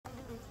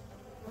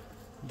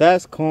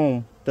that's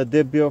comb that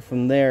they built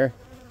from there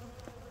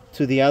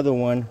to the other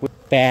one.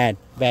 Bad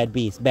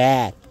bees,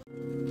 bad.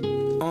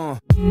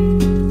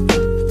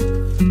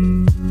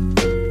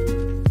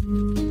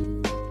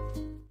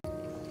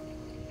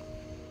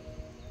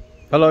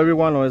 Hello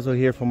everyone, Lorenzo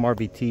here from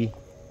RVT.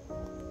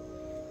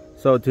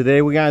 So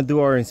today we're gonna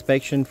do our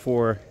inspection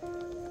for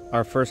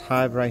our first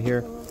hive right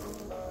here.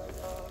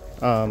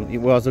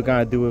 We're also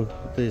gonna do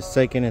the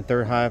second and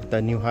third hive,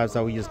 the new hives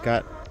that we just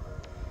got.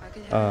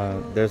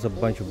 There's a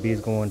bunch of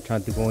bees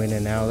trying to go in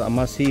and out. I'm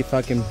gonna see if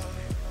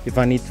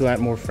I need to add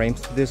more frames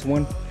to this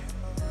one.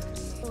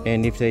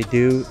 And if I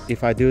do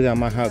that, I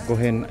might go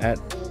ahead and add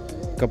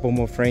a couple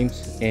more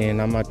frames,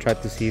 and I'm gonna try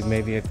to see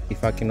maybe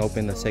if I can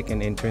open the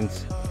second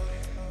entrance.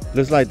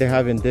 Looks like they're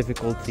having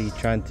difficulty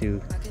trying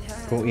to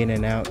go in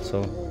and out,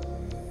 so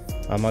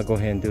I'm gonna go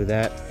ahead and do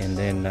that, and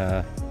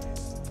then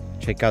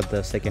check out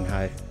the second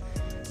hive,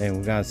 and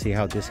we're gonna see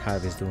how this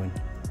hive is doing.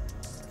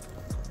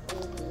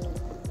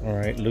 All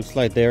right, looks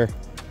like they're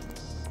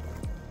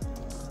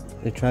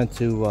trying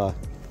to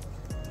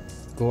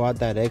go out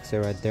that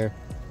exit right there,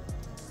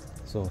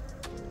 so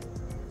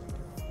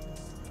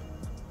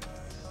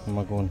I'm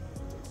not going.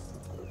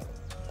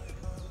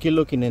 Keep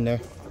looking in there.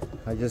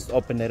 I just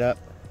opened it up.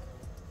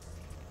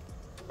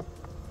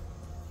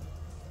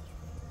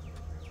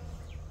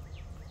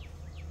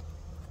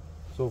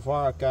 So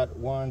far I got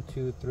 1,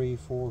 2, 3,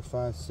 4,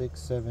 5, 6,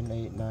 7,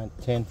 8, 9,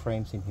 10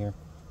 frames in here.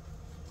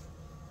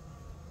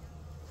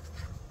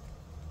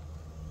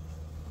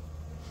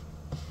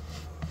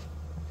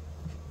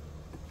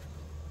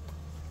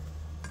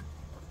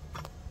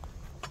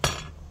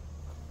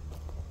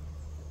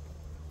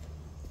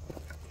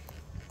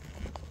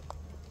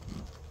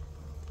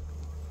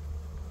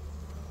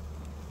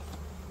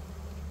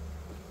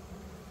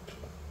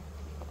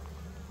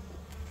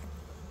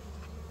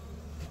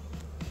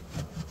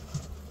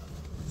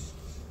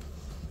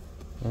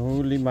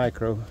 Holy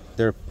micro,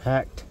 they're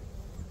packed.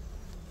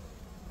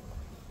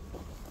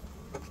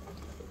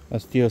 I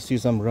still see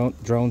some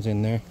drones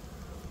in there.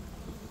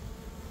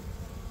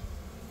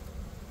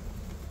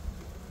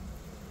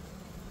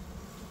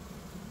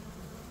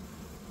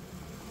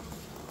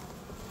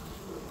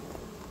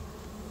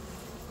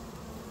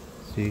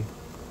 See?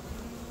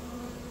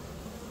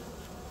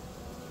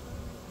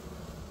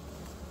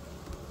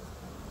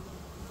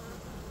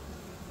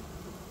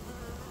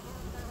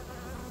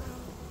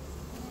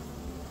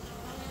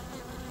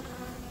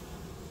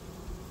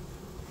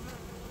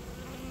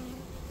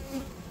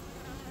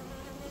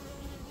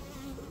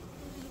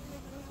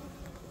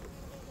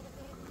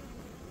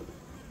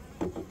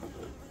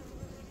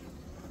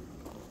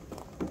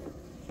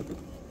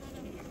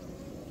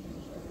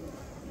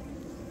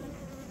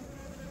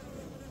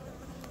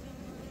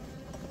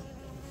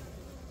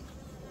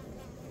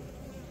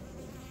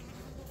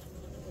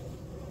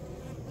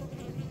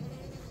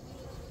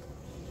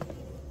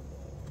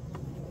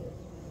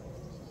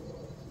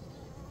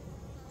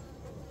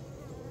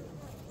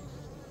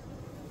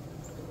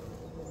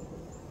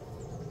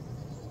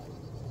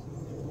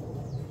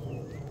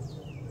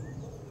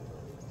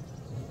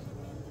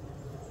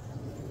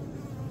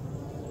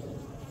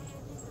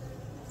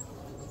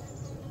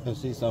 I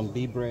see some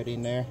bee bread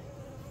in there.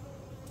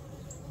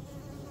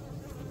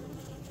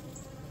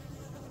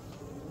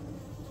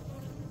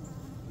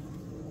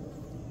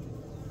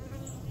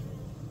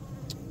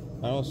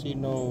 I don't see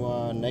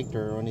no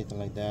nectar or anything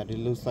like that. It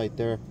looks like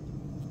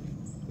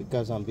we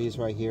got some bees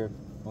right here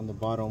on the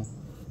bottom,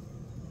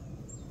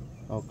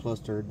 all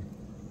clustered,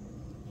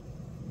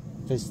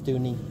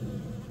 festooning.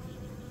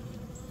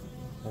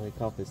 What we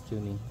call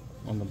festooning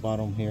on the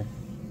bottom here.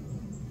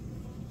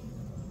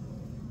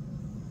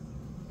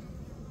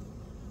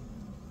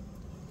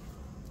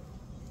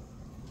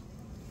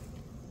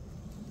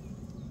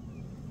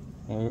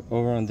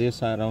 Over on this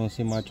side, I don't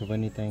see much of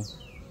anything.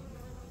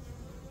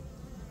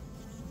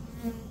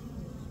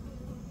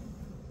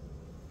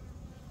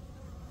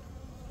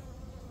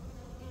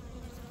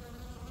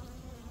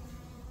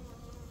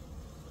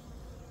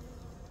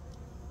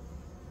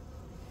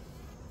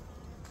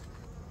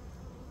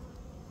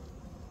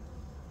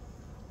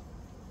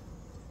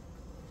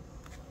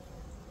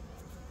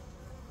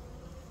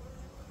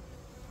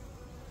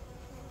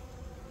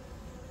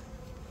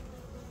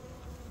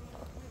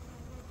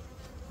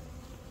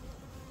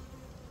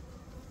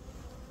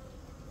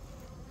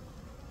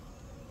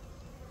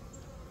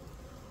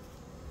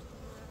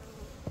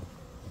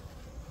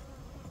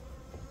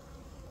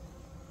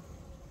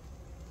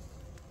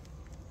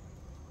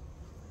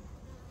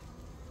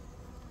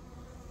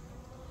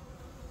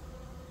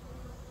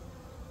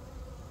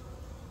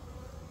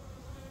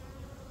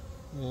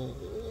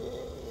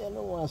 I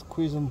don't want to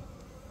squeeze them.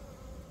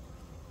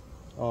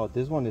 Oh,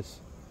 this one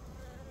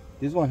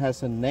has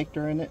some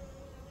nectar in it.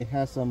 It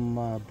has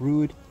some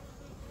brood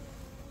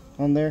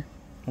on there,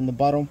 on the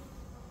bottom,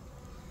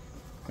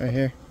 right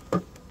here.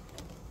 I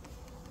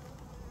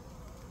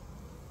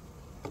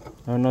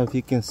don't know if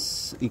you can.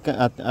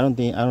 I don't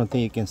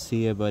think you can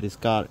see it, but it's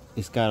got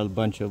a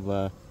bunch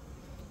of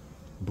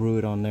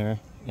brood on there,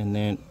 and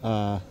then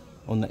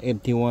On the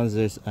empty ones,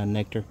 there's a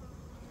nectar.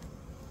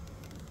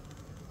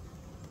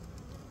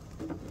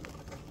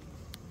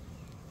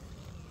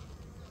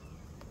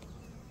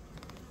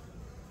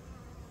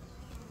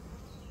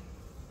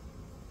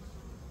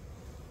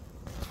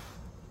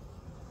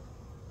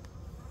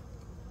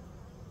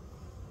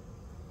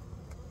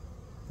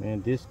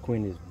 Man, this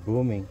queen is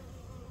booming.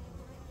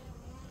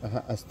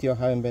 I still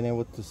haven't been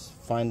able to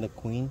find the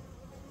queen.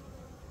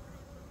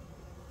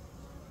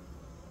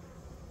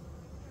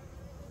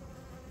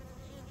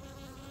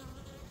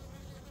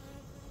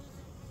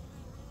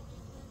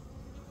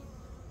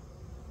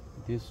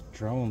 These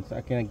drones, I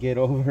can't get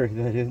over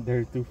that.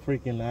 They're too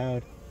freaking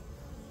loud.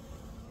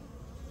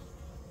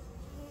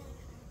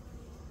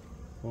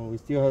 Well, we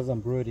still have some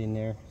brood in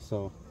there,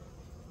 so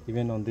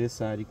even on this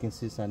side you can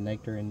see some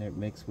nectar in there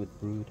mixed with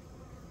brood.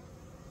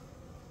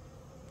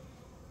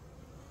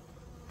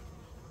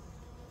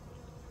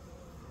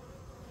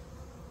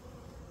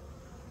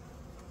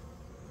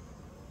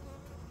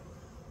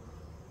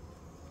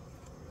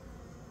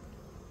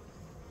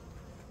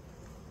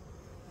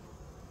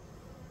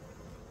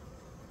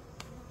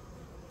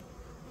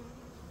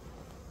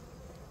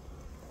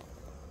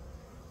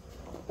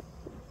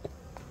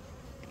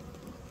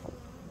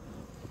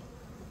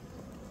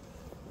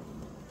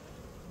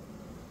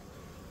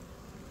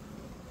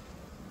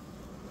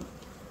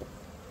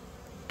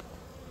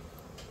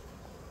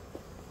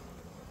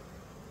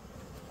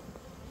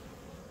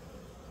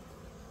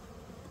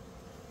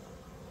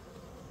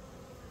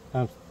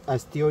 I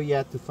still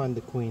yet to find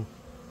the queen.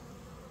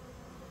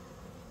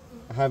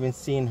 I haven't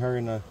seen her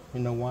in a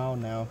while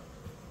now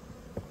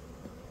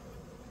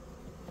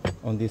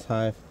on this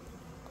hive.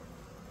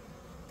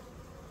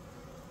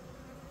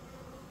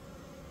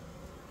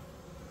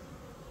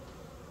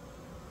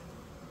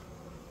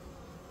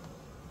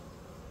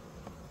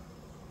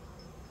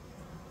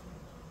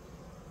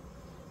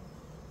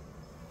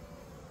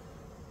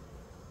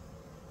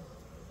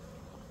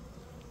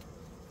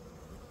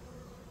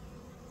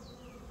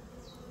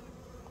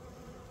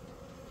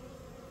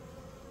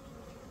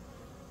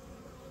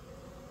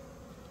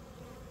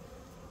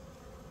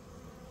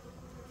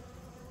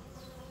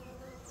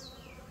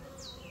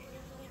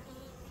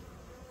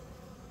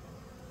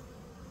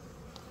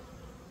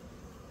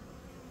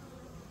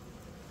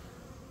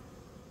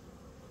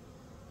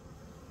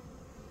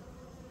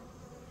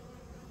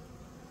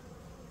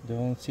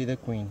 Don't see the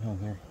queen on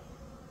here.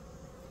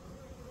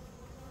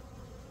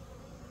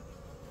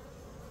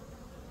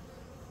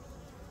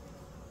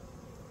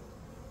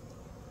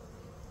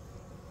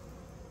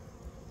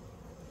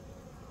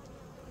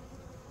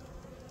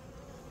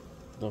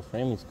 The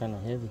frame is kind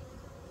of heavy.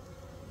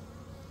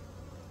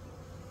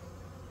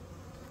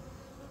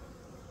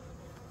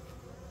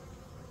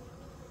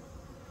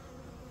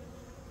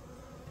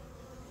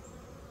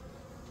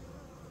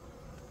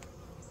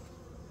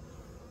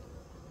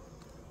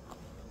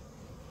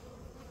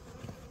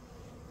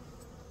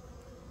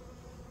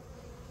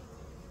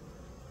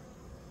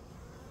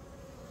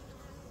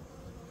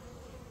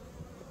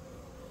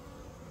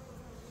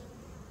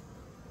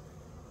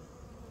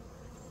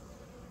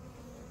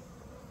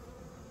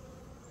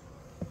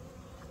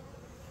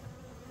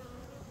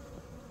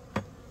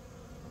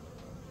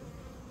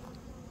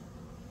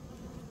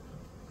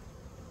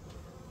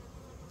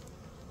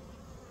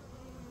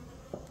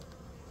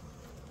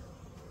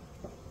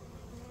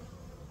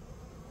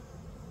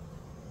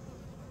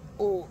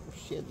 Oh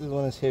shit, this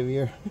one is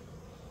heavier.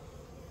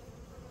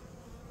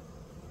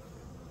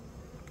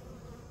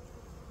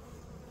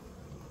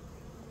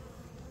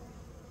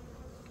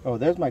 Oh,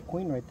 there's my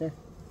queen right there.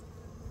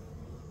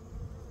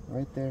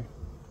 Right there.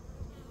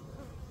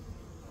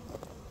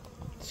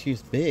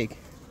 She's big.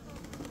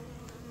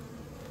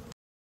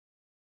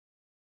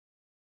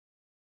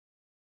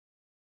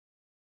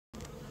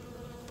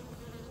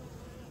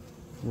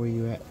 Where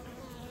you at?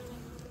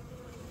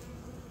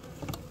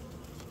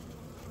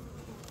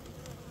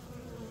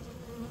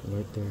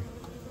 Right there.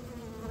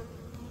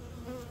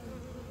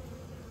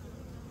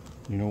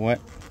 You know what?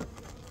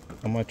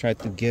 I'm gonna try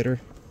to get her,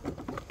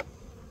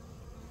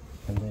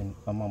 and then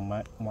I'm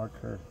gonna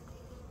mark her,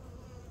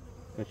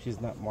 because she's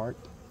not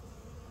marked.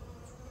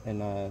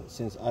 And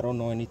since I don't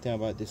know anything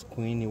about this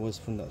queen, it was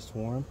from that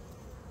swarm,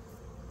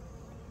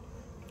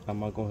 I'm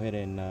gonna go ahead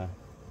and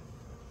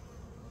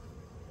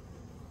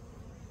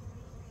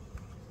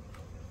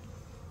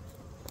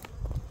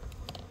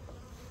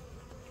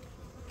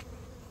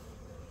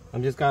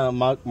I'm just gonna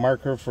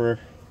mark her for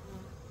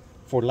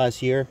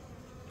last year,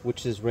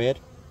 which is red.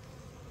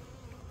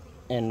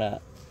 And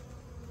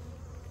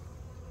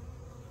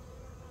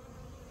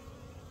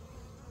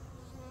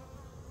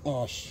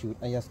oh shoot,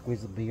 I just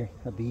squeezed a bee.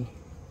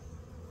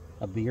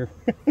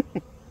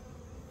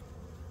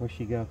 Where'd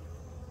she go?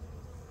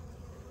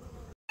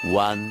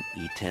 One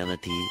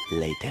eternity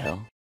later.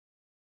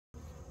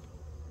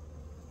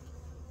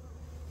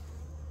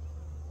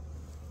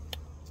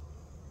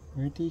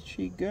 Where did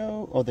she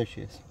go? Oh, there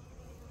she is.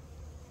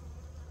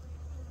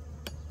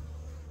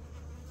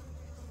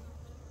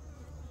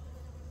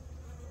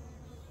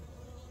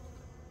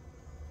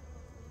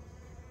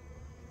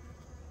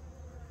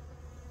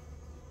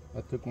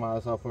 I took my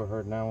eyes off of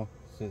her now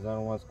since I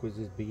don't want to squeeze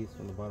these bees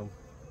from the bottom.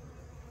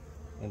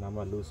 And I'm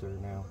gonna lose her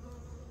now.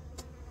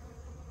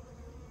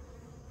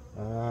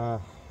 I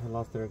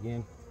lost her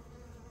again.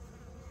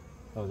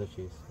 Oh, there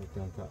she is, right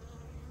there on top.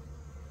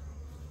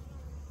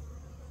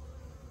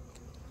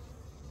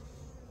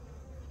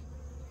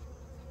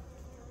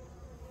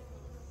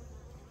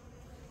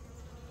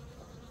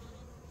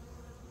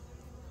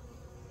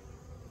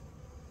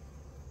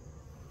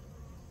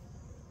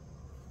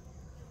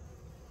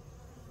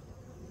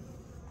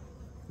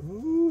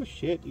 Ooh,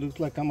 shit, looks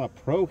like I'm a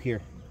pro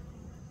here.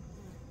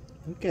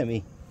 Look at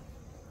me.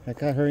 I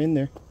got her in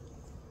there.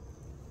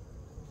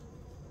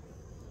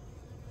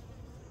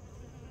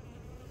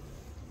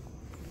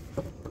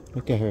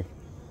 Look at her.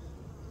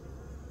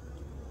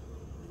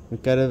 We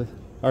got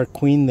our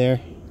queen there.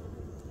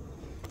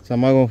 So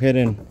I'm gonna go ahead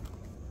and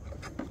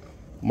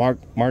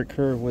mark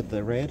her with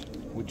the red,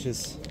 which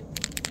is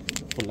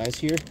for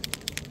last year,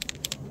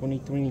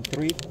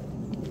 2023.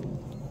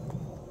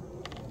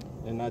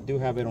 And I do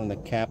have it on the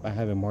cap. I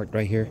have it marked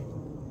right here.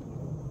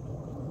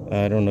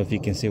 I don't know if you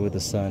can see with the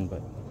sun,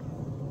 but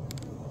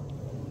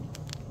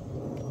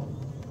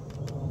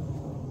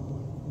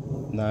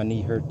now I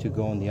need her to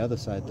go on the other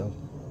side though.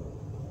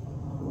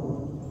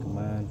 Come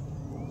on.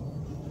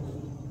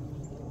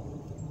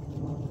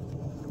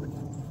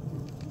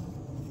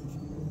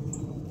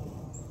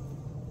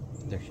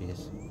 There she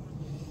is.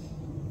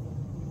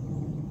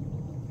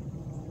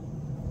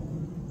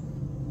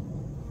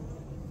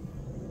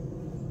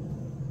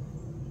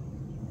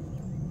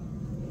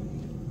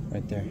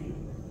 Right there.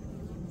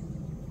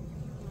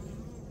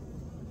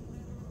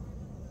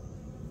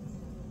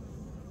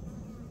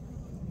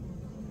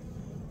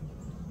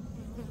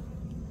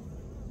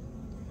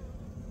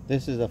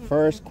 This is the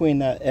first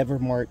queen I ever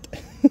marked.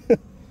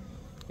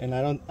 And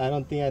I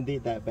don't think I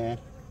did that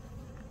bad.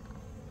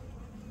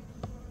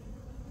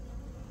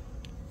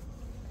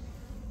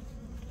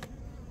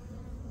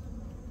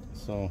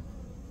 So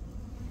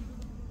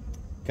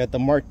got the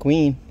marked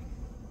queen.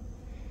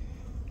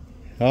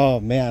 Oh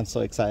man, I'm so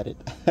excited.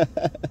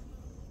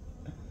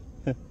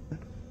 I'm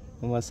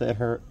gonna set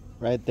her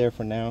right there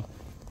for now.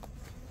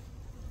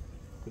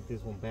 Put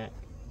this one back.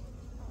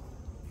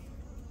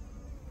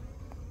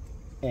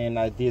 And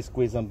I did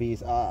squeeze some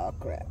bees. Oh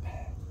crap.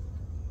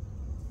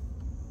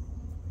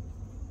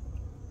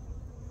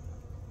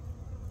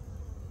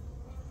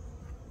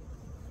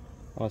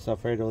 I was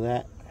afraid of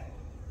that.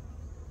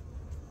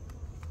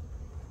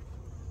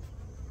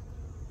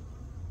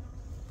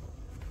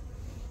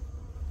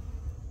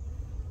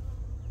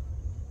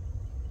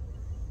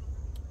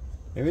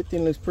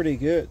 Everything looks pretty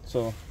good,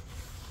 so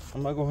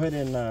I'm gonna go ahead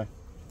and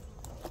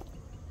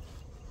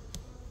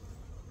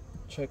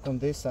check on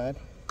this side.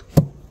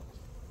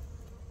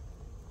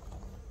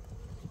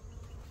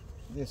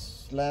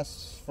 This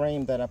last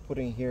frame that I put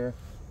in here,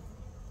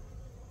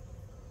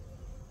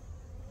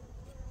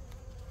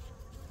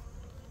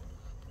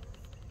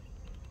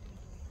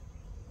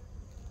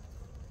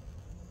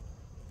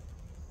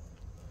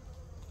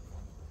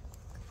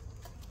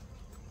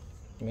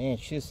 man,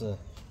 she's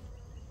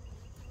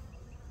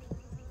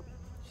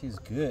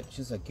good.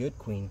 She's a good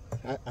queen.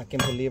 I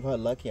can't believe how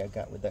lucky I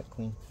got with that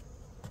queen.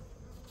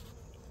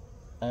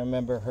 I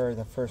remember her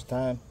the first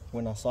time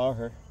when I saw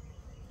her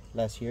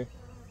last year.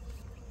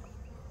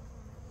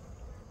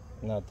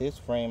 Now this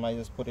frame, I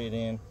just put it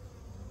in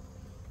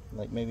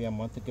like maybe a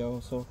month ago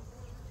or so.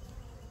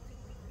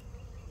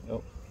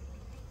 Oh,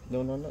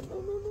 no,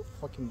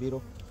 fucking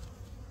beetle.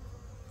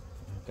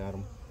 I got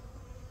him.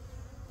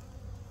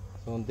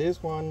 So on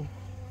this one,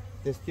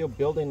 they're still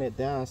building it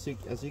down. So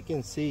as you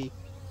can see,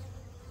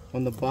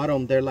 on the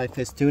bottom, they're like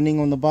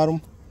festooning on the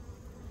bottom.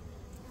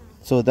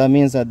 So that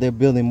means that they're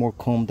building more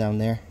comb down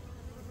there,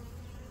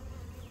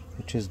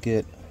 which is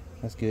good.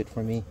 That's good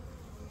for me.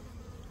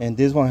 And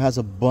this one has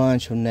a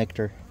bunch of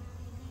nectar.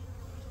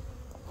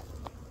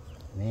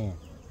 Man,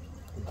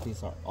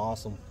 these are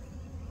awesome.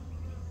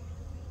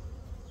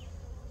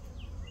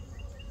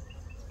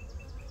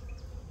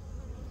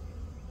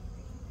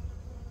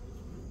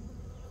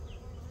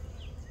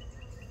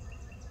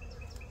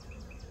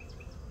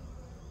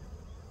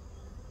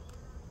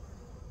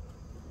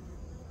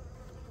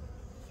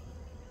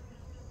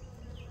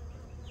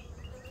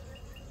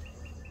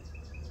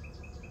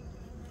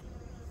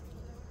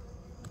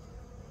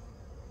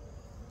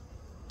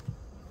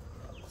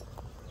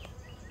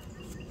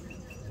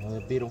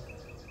 Another beetle.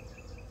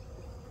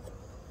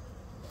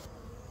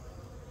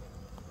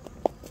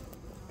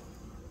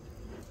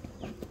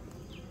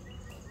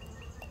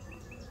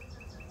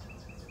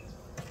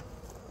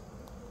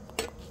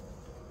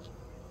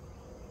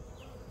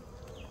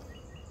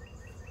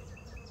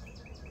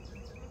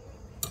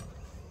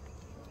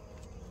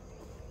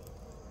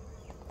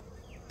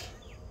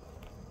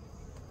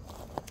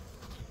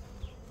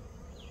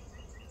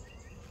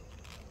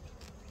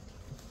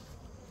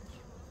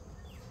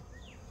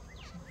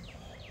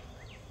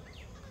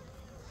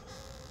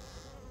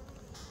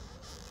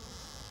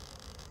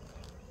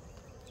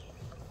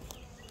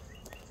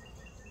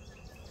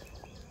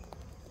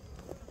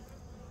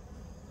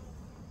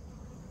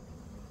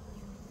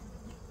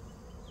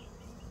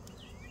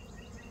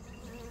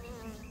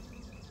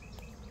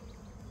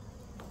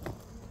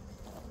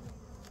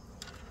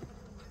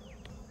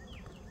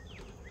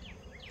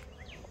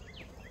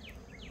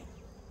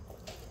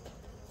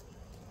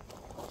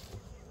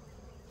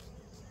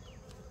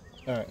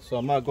 Alright, so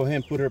I'm gonna go ahead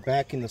and put her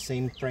back in the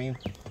same frame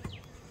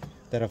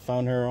that I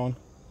found her on.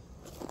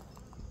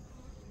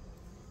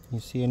 You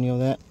see any of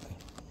that?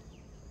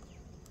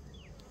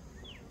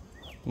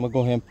 I'm gonna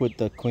go ahead and put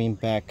the queen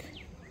back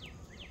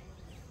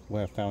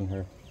where I found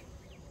her.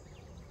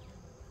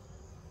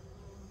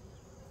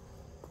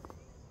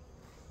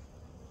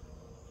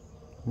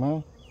 Come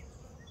on.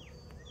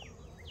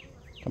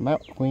 Come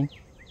out, queen.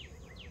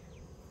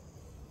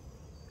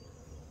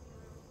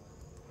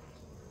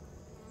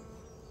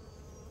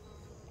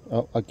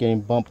 Oh, I'm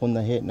getting bumped on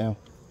the head now.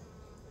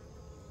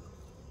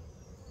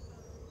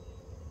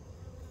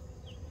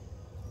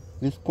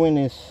 This queen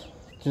is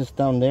just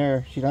down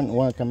there. She doesn't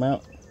want to come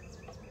out.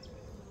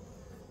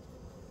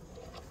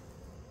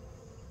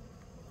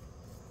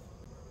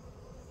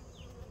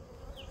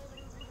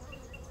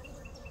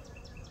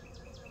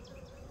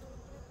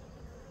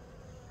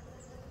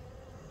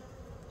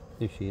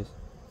 There she is.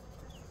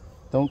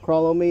 Don't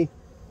crawl on me.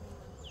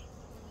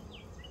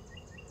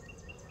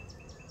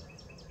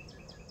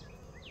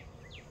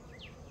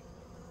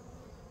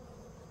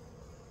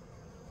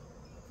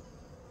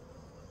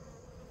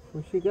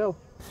 Where'd she go?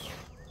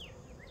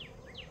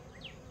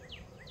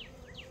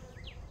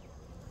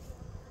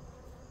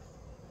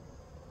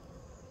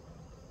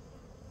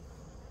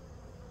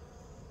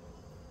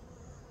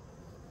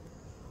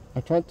 I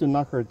tried to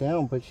knock her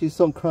down, but she's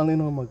still crawling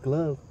on my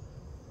glove.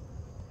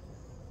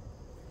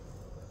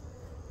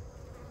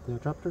 Did I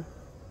drop her?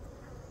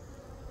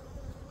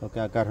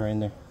 Okay, I got her in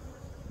there.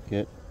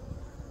 Good.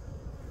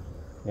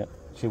 Yep,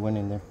 she went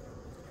in there.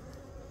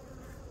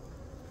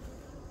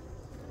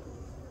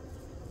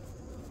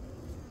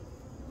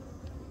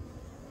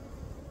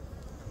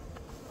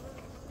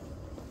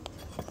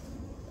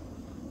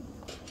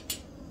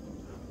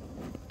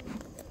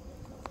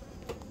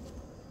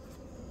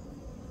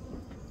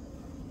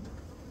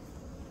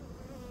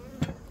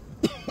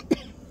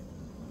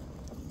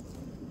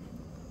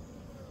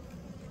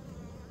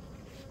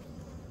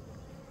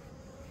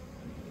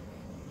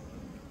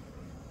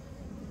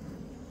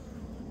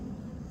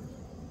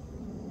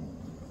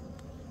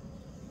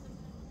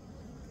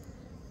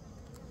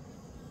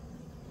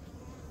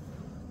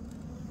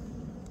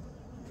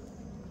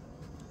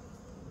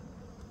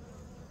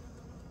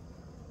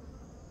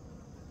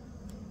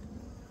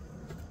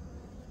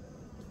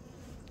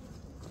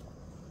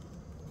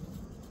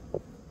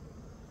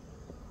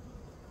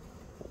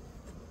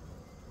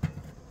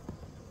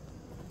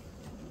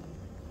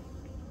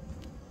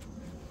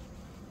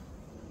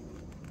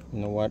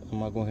 You know what? I'm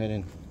gonna go ahead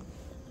and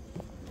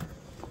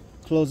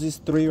close these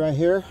three right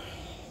here.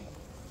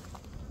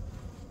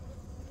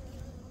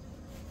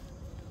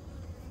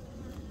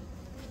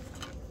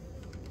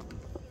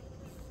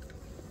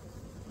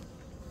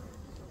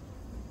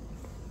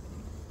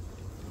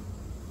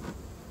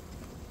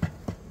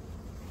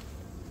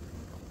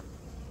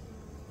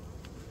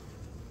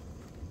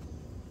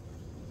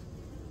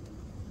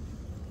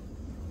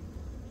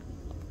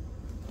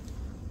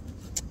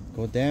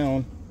 Go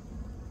down.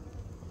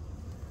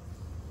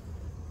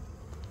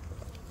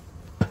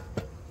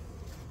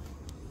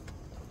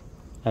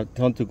 I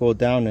tell them to go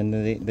down and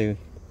then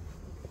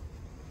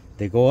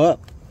they go up.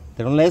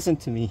 They don't listen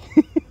to me.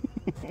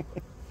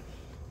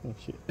 Oh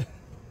shit.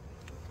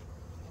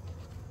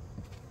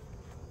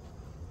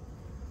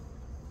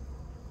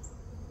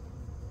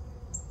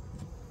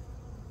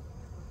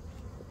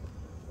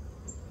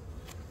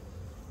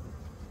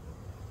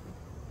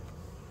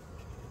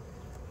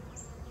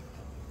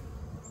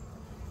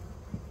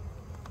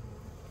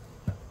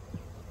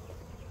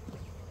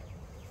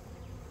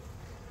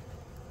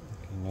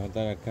 Now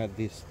that I got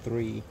these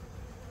three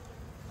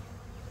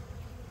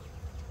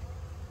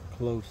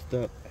closed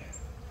up.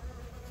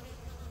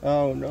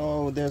 Oh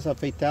no, there's a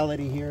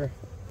fatality here.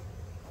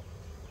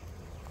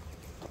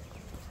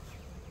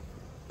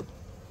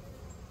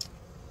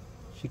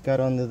 She got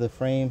under the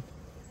frame.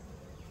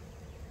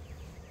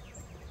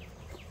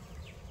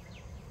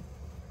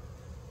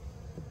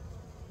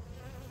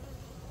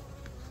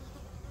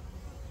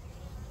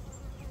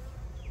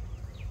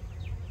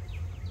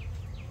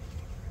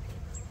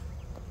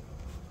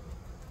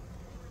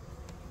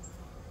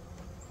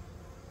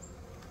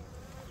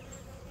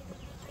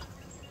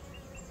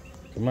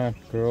 Come on,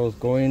 girls,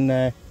 go in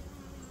there.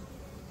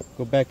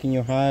 Go back in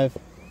your hive.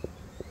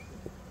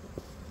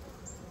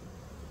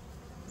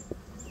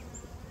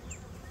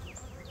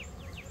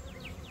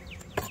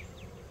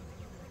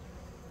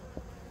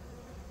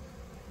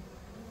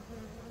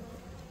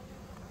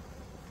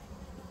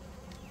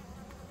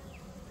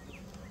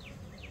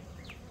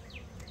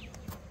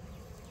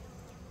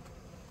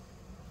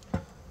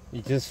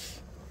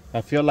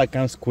 I feel like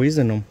I'm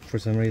squeezing them for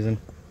some reason.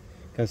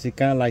 Because it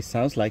kind of like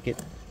sounds like it.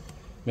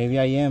 Maybe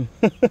I am.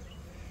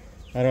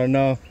 I don't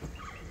know.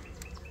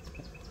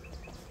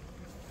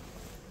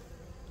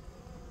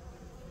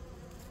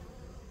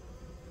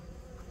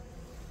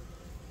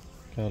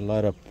 Got a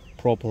lot of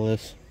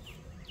propolis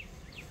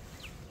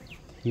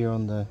here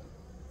on the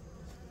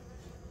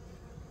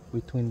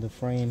between the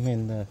frame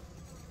and the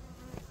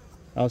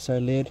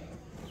outside lid.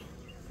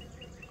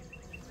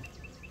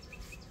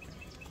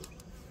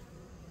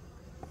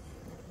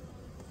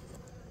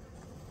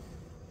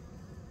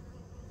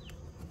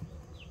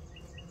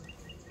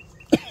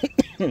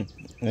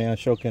 mean, I'm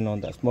choking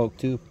on that smoke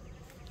too.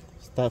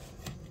 It's tough.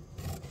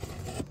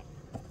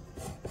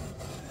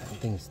 I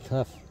think it's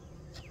tough.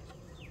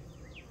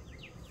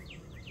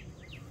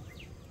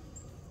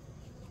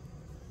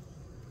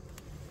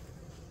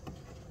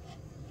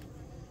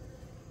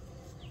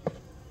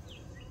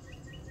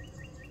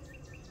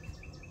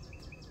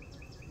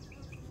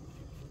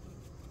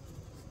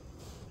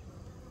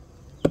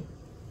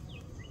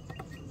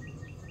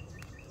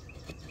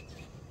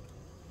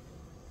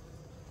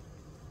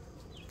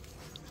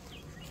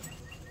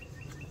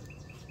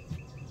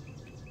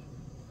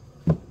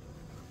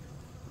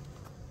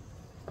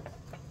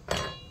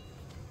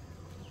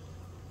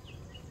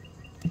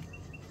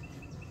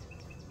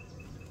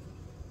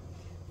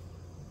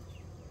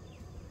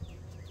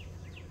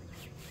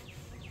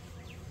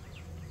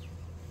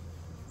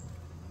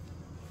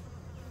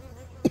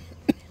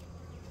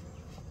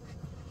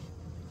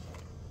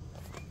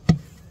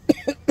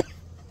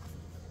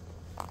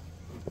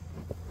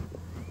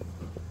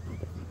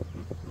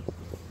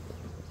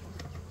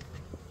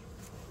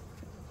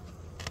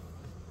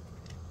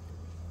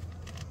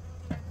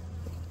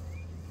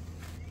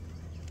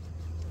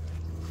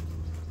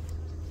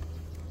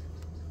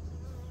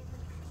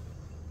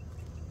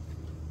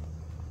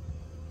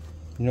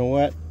 You know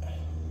what?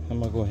 I'm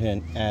gonna go ahead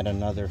and add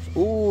another.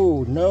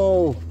 Ooh,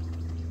 no!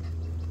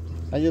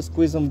 I just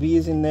squeezed some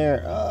bees in there.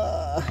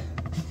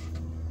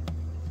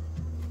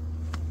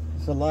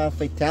 There's a lot of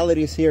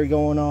fatalities here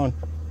going on.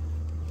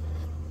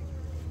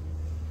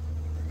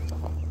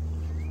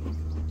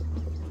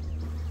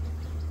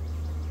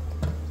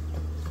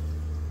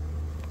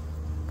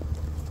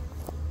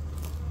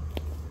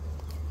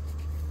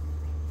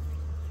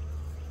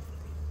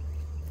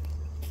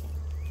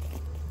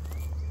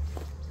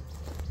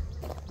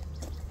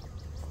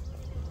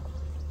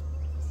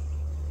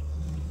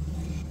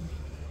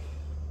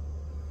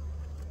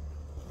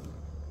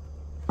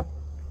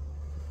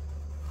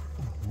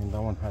 And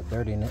that one had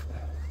dirt in it.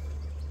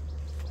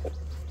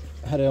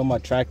 I had it on my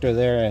tractor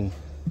there, and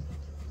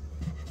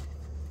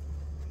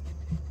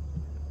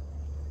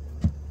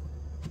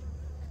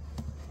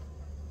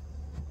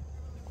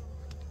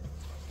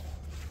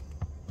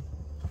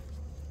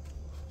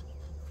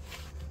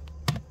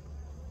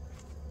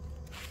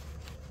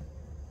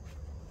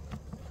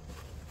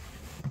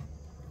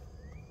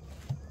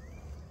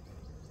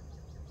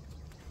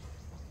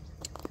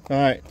all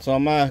right, so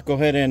I'm gonna go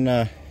ahead and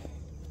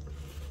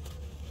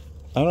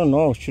I don't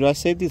know, should I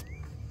save this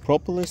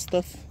propolis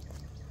stuff?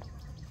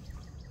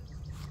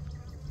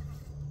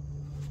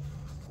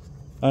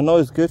 I know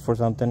it's good for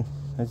something.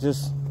 It's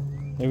just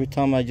every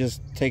time I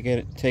just take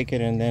it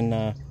and then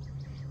I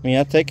mean,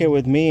 I take it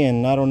with me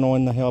and I don't know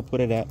when the hell I put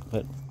it at,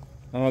 but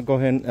I'm gonna go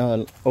ahead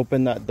and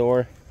open that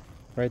door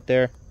right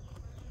there.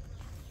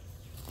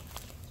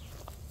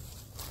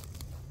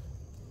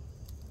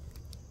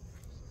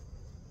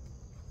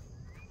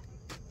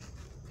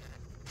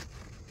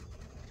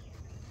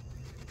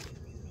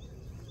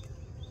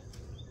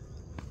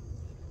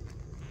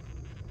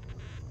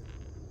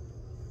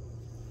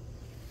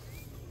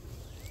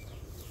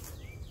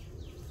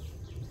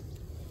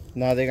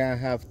 Now they're gonna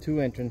have two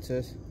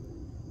entrances.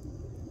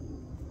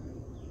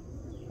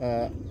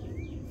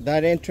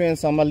 That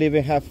entrance, I'm gonna leave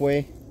it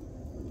halfway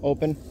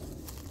open.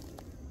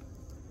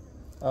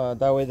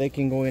 That way they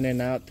can go in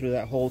and out through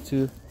that hole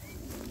too.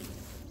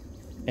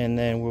 And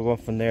then we'll go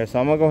from there. So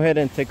I'm gonna go ahead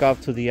and take off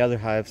to the other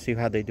hive, see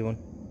how they're doing.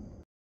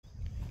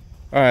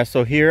 All right,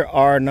 so here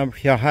are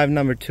hive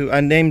number 2. I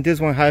named this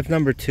one hive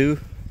number 2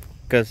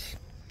 because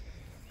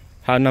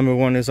hive number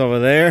 1 is over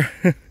there,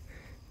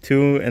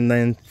 2, and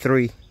then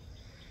 3.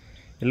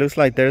 It looks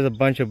like there's a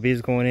bunch of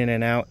bees going in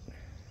and out.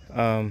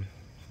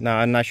 Now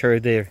I'm not sure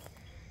if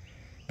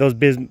those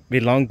bees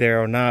belong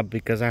there or not,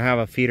 because I have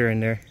a feeder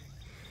in there.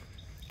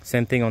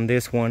 Same thing on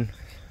this one.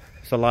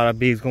 There's a lot of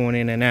bees going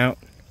in and out.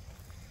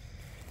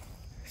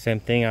 Same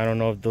thing, I don't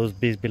know if those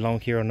bees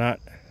belong here or not.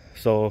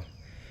 So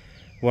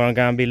what I'm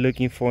gonna be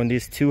looking for in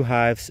these 2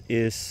 hives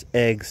is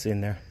eggs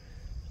in there.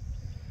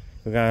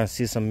 We're gonna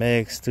see some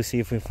eggs to see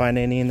if we find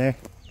any in there.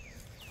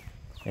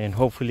 And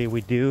hopefully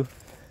we do.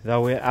 That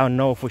way I'll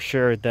know for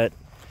sure that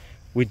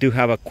we do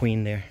have a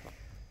queen there.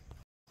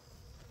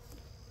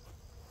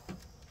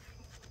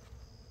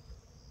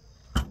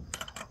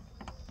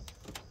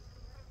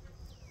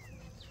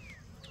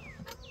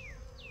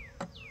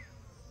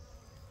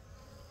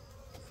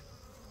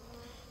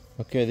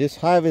 Okay, this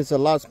hive is a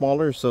lot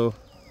smaller, so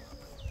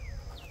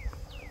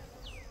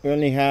we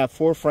only have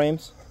 4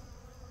 frames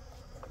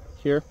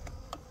here.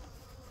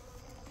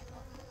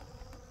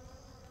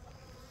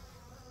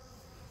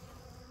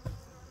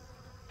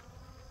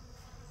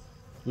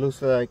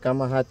 Looks like I'm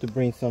gonna have to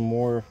bring some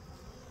more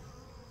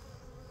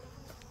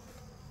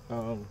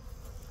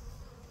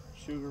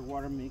sugar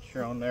water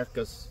mixture on there,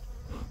 because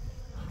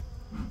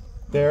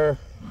they're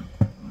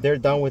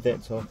done with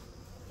it. So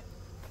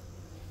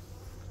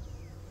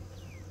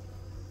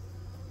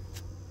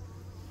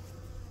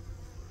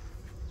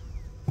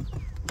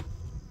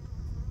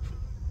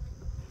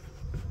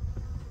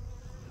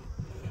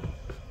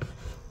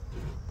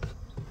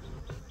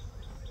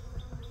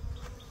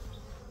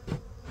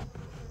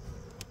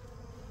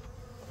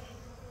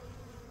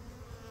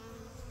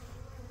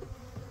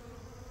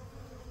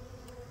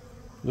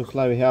Looks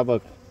like we have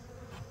a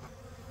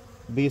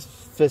bees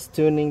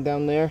festooning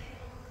down there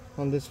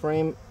on this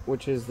frame,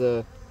 which is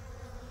the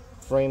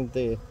frame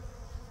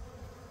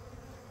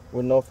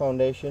with no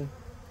foundation.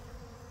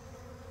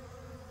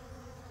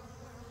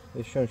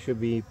 This one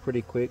should be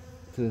pretty quick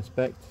to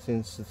inspect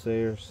since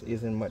there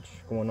isn't much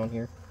going on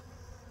here.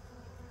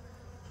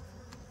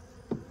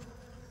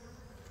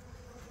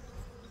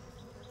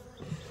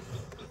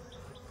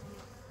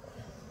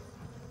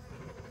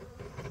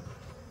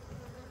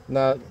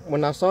 Now,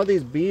 when I saw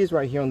these bees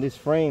right here on this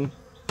frame,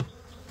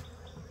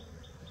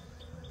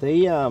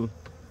 they man,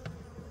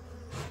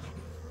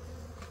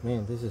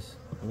 this is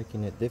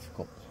making it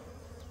difficult.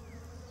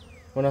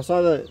 When I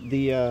saw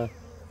the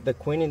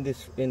queen in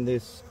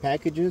this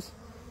packages,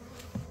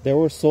 they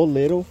were so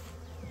little,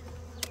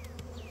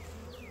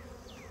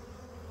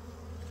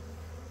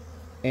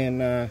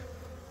 and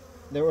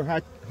they were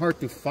hard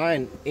to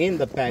find in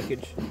the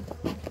package.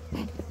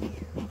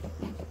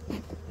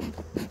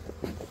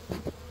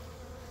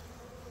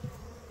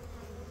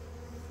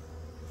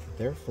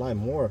 There fly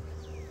more.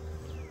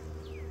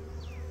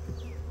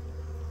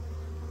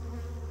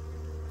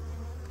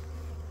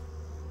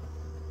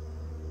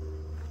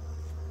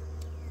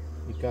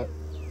 You got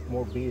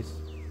more bees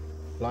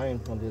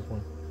flying on this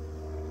one.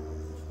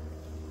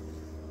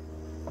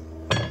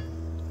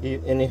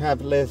 And you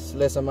have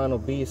less amount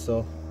of bees,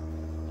 so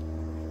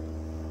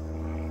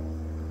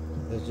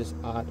it's just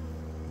odd.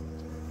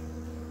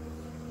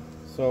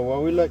 So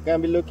what we're gonna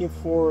be looking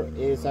for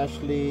is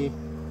actually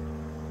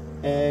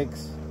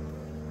eggs.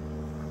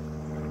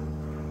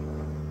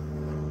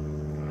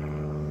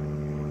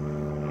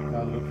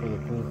 I'll look for the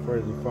queen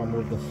first before I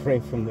move the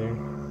frame from there.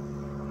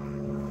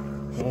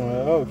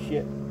 Oh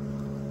shit.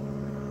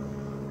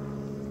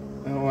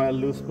 I don't want to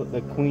lose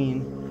the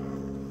queen.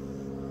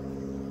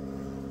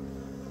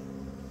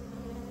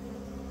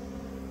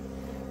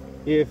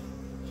 If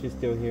she's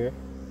still here.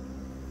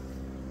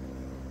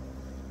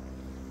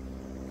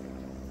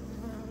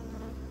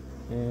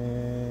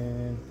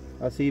 And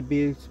I see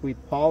bees with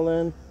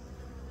pollen.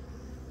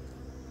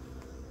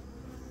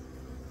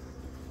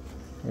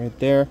 Right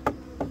there.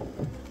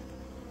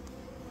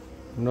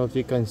 I don't know if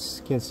you can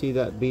see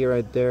that bee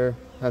right there,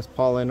 has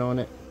pollen on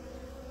it.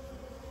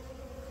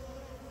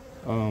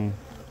 And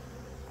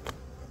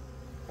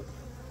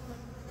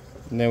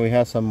then we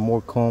have some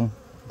more comb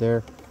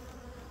there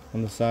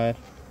on the side.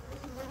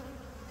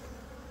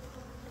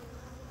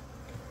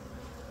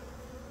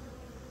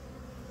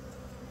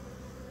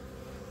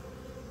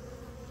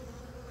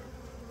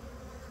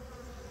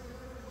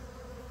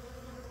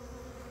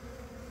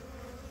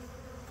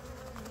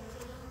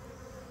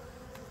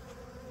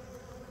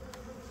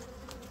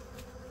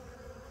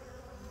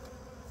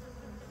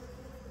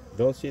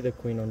 Don't see the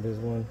queen on this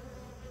one.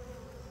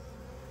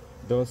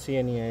 Don't see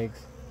any eggs.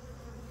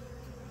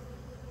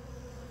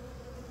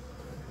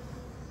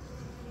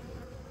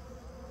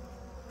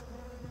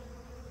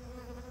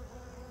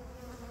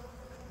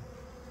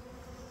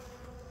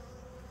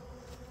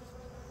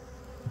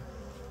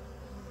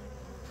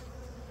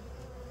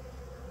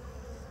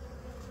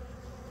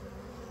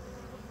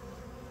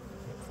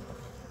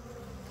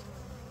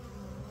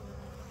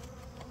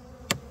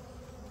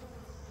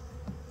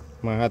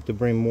 Might have to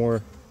bring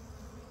more.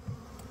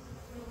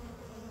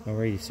 I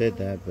already said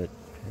that, but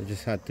I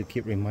just had to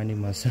keep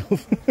reminding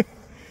myself.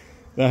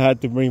 I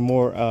had to bring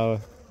more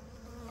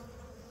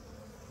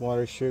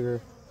water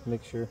sugar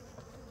mixture.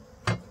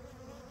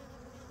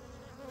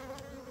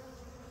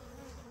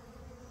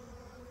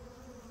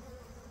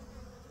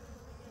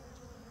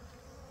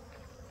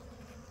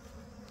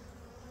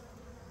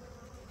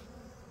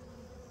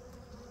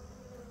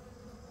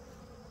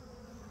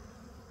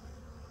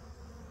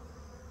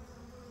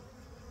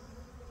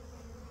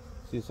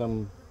 See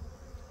some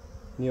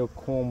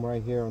neocomb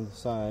right here on the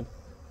side.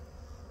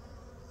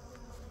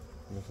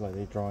 Looks like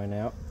they're drawing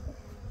out.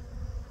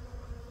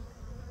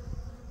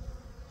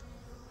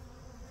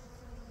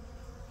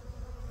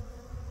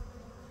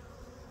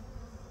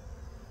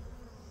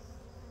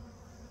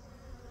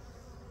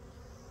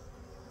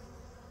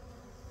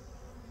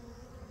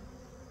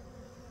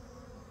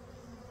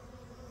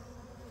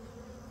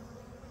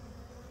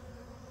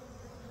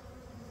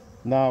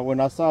 Now, when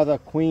I saw the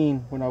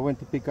queen, when I went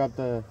to pick up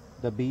the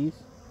bees,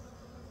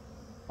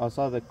 I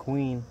saw the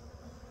queen,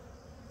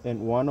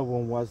 and one of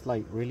them was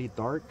like really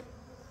dark,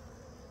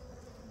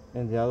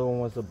 and the other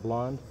one was a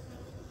blonde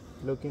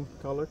looking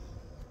color.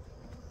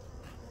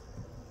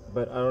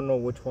 But I don't know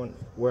which one,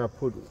 where I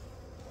put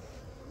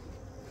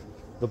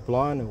the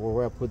blonde or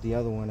where I put the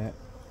other one at.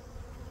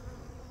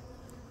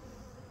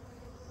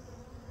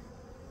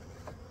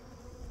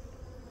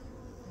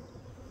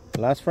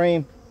 Last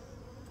frame.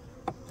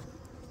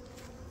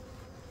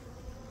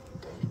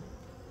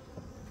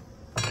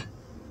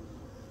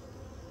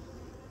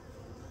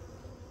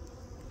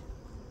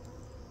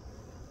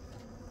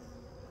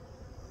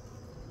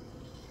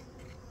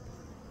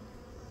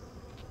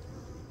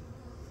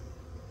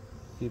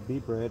 Bee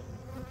bread.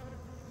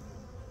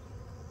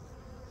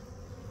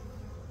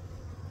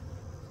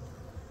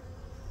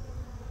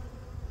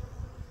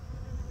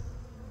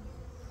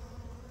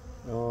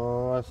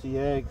 I see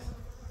eggs.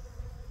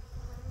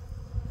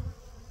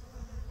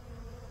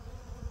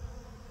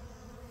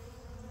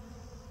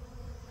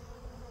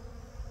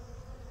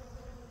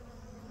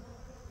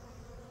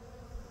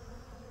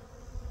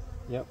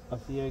 Yep, I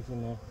see eggs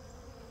in there.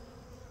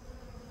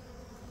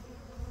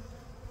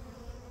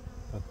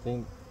 I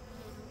think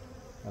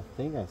I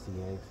see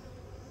eggs.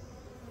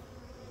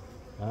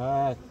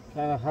 Ah,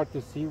 kind of hard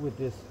to see with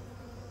this.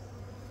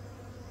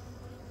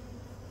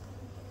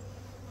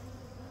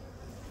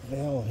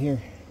 Well,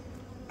 here,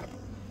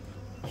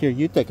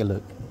 you take a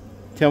look.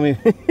 Tell me.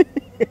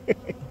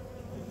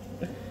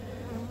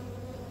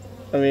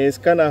 I mean, it's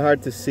kind of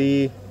hard to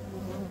see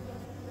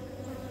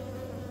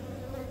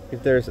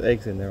if there's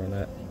eggs in there or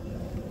not.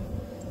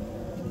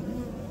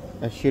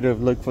 I should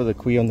have looked for the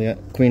queen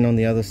on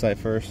the other side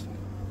first,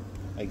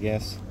 I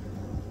guess.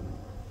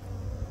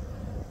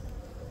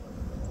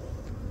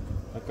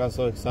 I got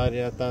so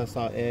excited, I thought I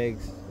saw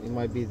eggs. It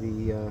might be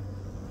the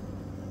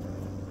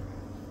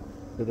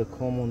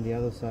comb on the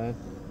other side.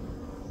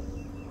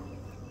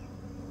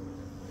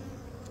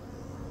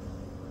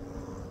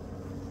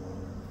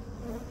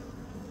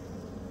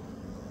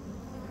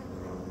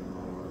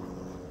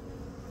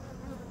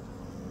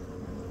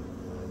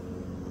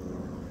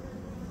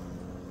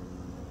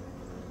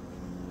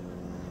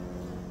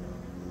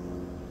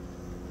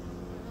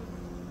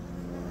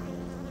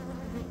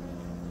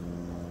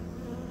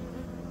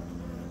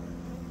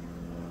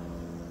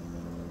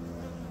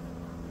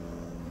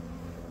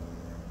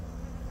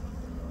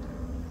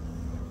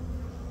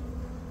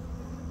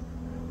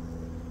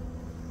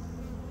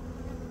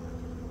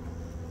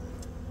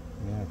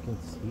 I can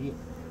see it.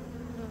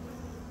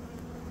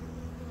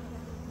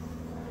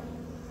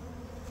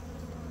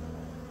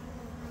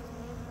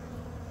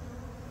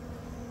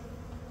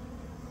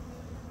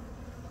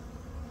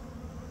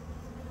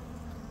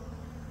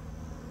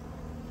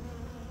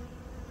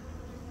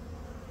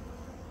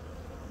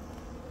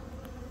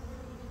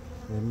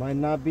 There might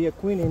not be a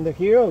queen in the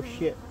here. Oh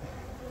shit.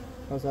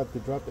 I was have to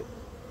drop it.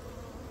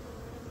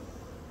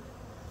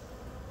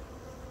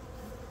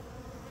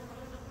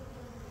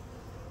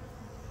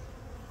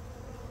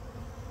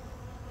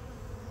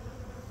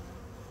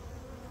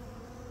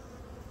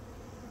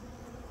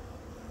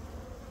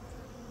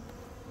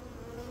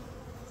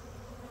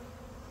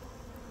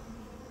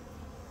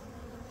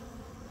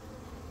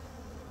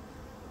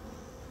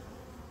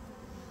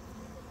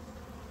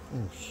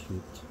 Oh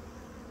shit.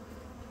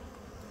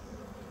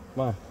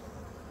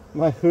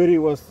 My hoodie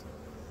was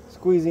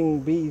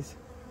squeezing bees.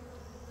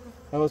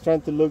 I was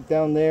trying to look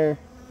down there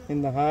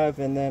in the hive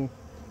and then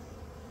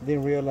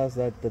didn't realize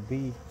that the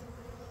bee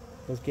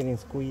was getting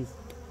squeezed.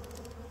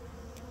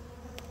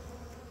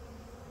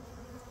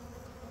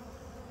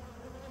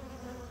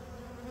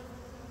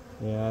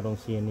 Yeah, I don't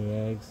see any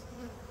eggs.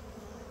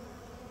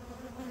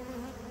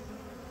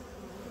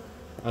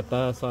 I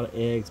thought I saw the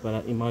eggs,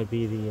 but it might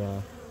be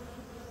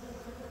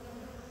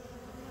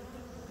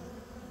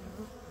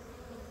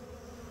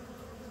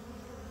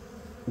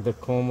the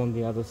comb on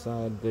the other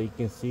side that you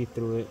can see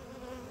through it.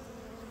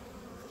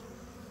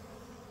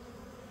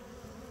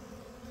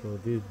 So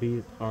these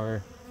bees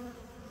are,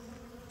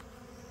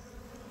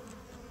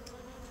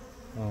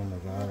 oh my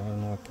god, I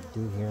don't know what to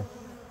do here.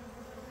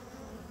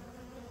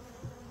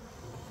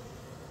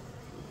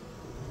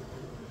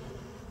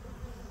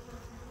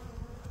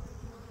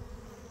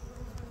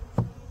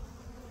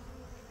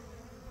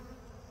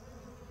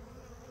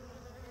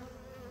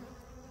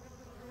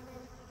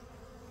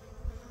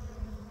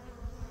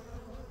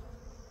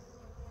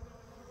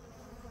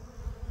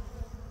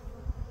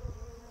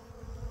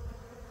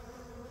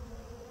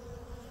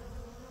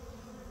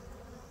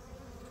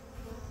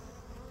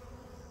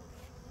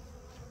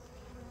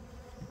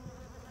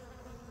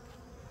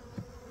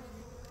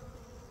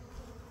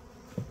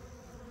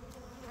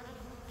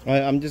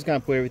 I'm just gonna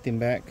put everything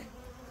back.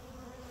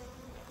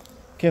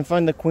 Can't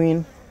find the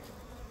queen,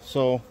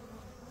 so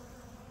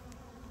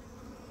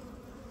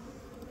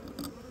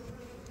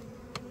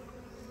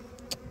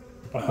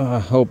I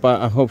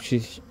hope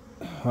she's,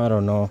 I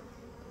don't know.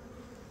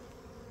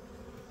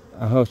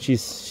 I hope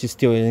she's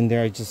still in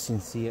there. I just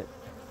didn't see it.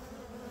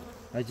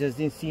 I just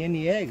didn't see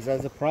any eggs.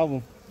 That's a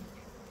problem.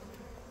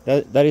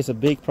 That is a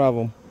big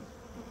problem.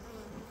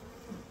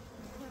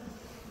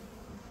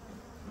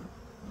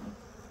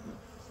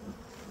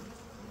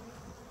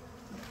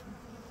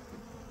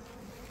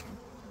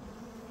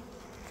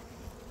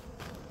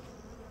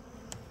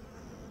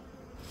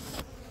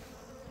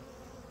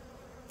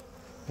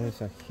 It's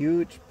a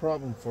huge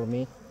problem for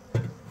me.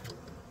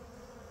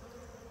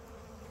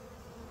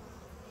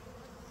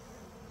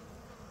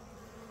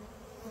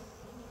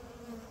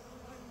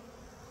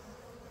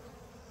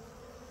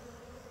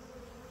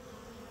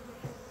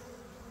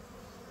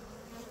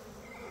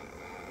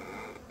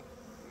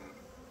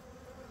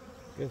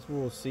 Guess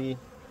we'll see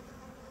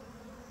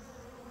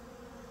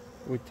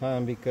with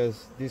time,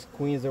 because these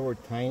queens that were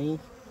tiny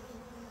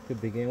to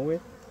begin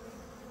with.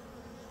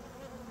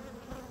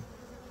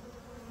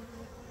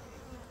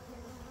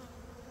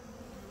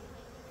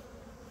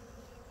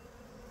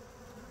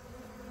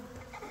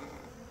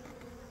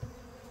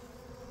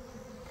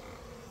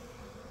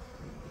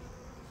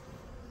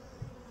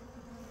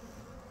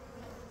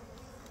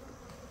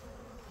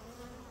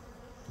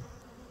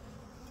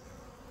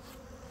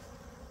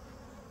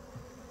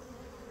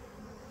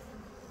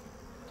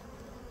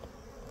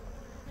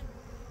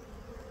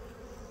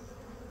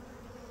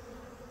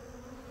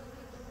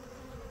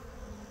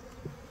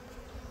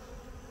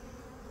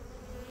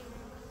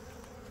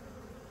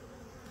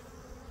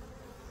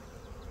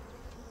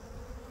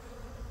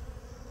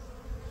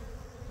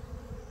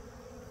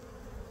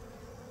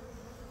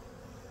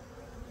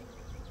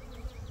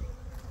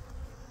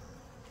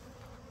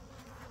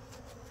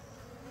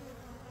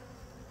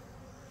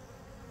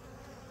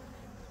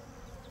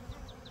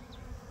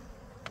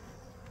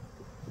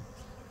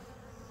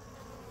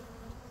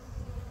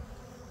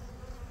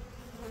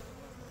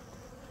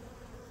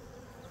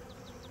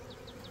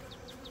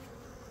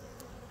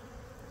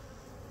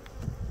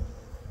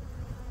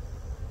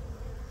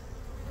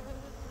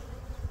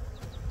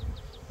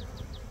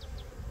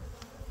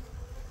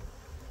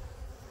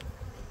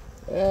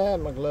 Ah,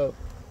 my glove.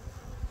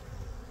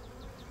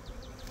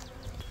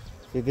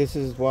 See, this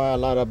is why a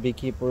lot of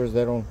beekeepers,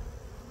 they don't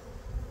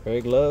wear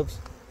gloves.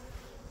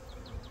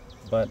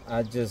 But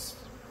I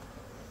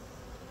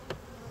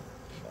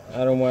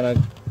don't want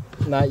to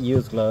not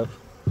use gloves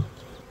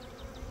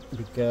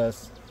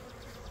because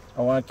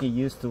I want to get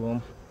used to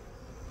them.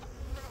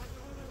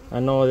 I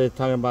know they're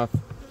talking about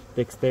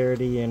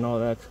dexterity and all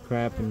that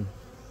crap and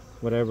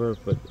whatever,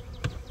 but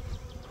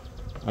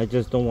I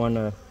just don't want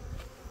to.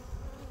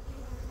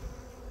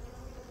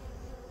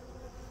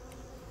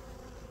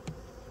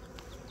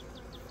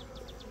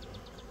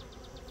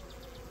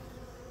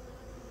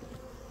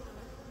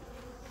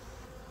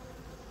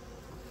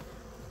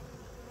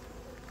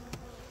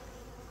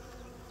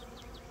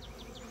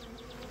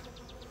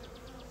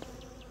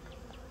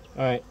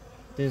 All right,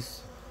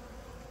 this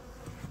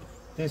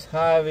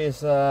hive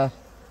is no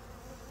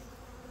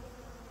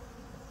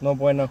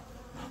bueno,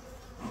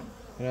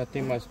 and I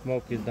think my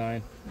smoke is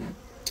dying.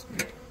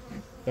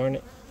 Darn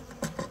it.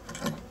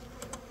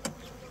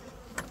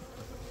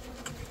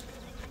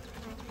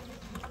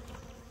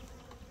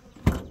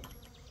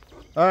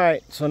 All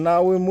right, so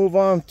now we move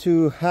on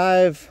to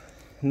hive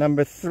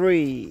number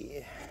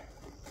 3.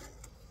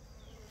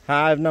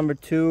 Hive number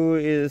 2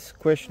 is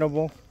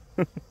questionable.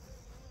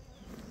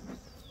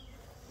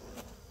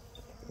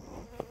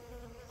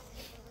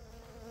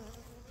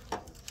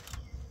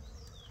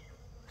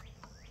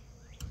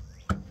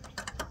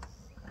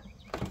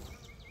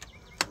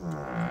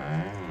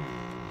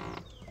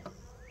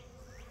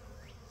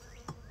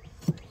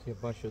 See a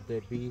bunch of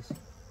dead bees.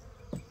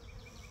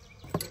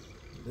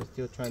 They're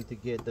still trying to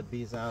get the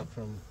bees out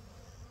from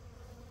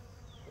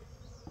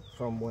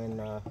when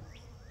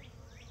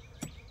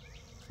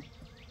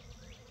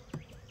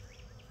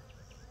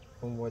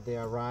from where they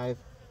arrive.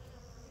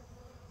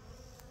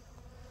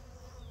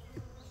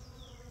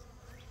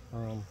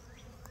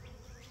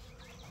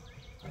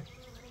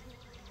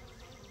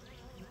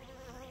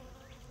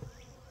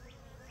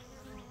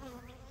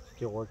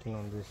 Still working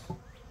on this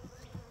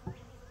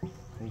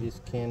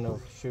can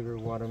of sugar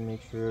water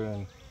mixture,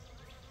 and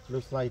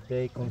looks like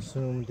they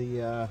consumed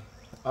the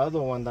other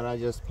one that I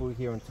just put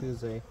here on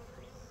Tuesday.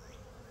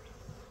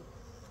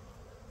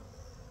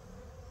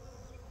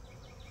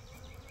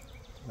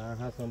 Now I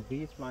have some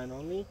bees flying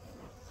on me.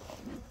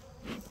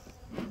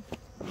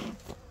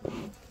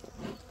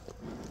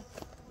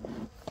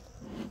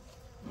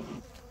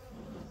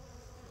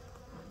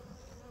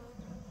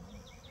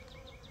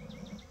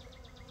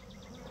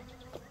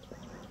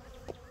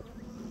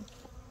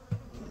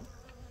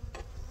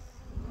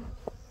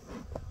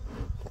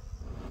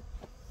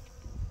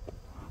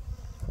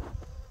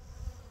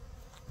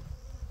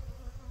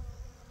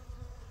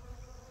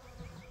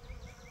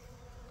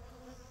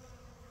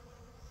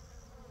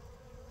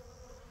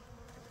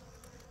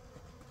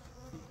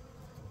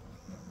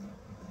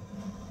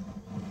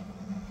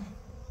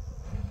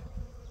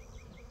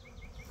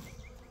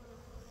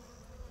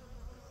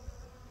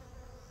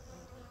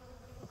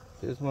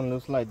 This one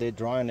looks like they're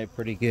drawing it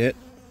pretty good.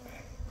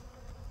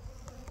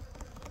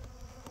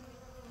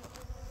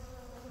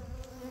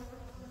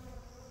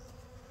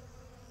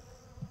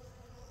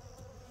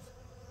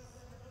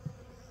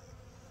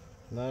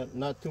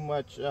 Not too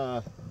much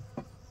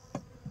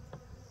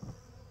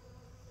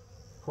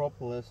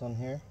propolis on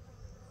here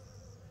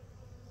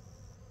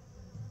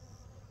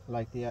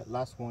like the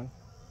last one.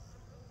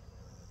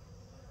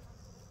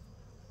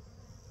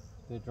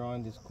 They're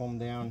drawing this comb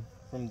down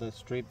from the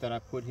strip that I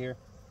put here.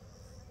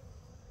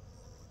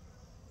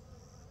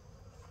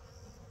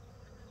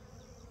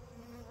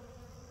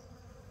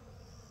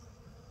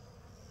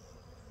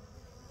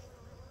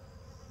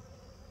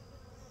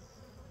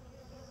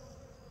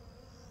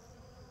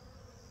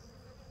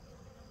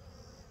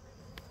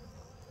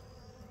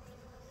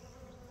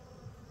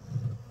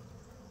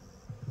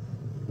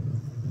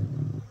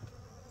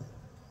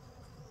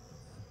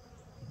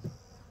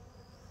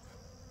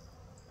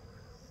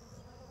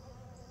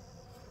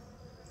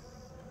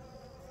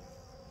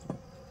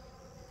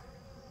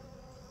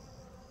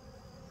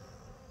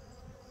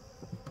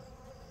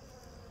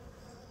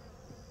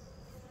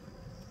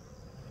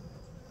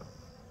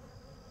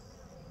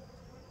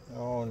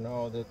 Oh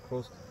no, the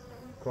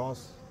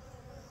cross.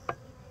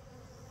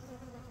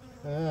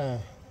 You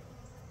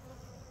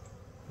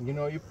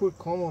know, you put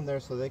comb on there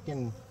so they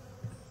can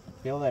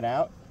fill that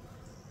out.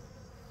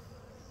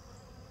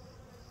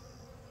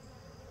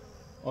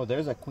 Oh,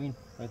 there's a queen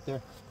right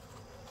there.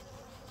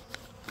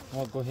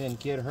 I'll go ahead and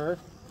get her.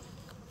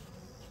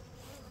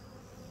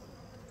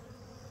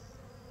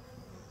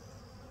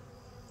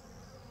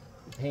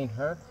 Paint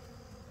her.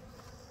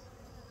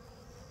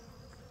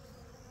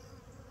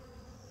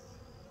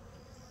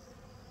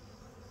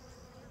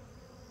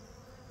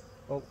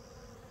 Oh,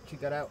 she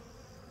got out.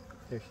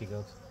 There she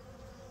goes.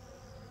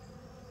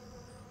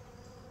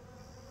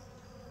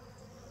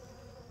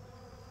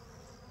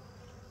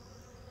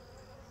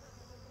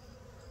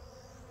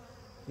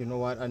 You know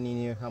what? I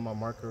need to have my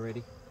marker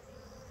ready.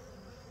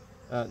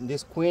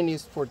 This queen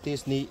is for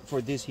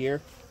this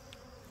year.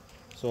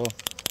 So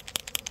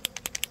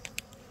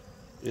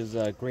is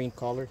green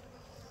color.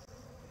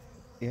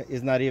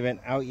 It's not even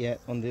out yet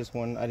on this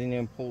one. I didn't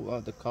even pull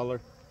out the color.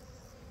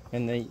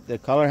 And the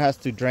color has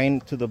to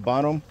drain to the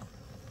bottom.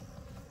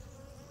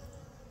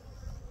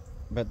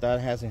 But that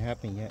hasn't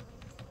happened yet.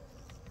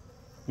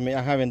 I mean,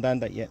 I haven't done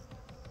that yet.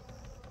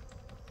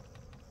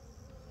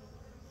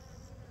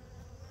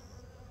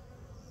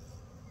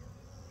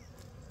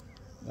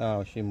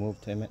 Oh, she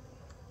moved him.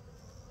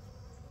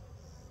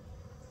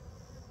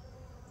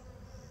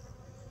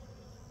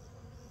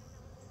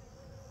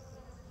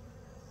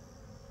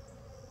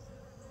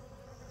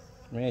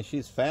 Man,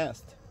 she's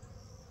fast.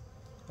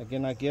 I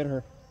cannot get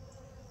her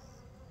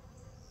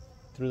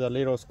through the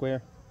little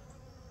square.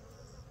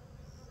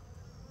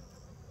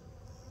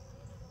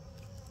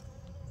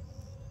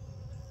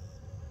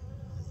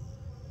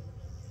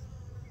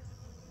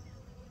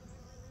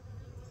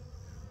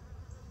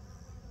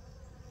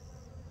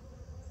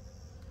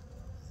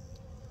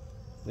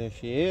 There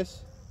she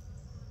is.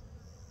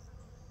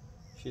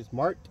 She's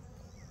marked.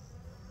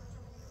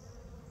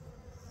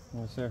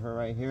 I'm gonna set her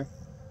right here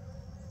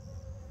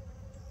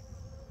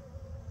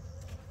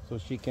so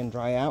she can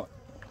dry out.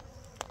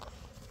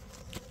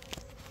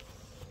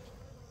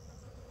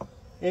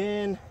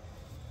 And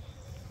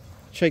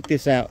check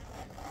this out.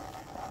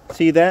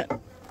 See that?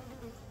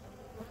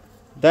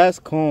 That's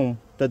comb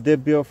that they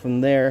built from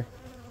there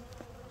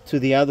to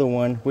the other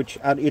one, which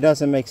it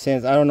doesn't make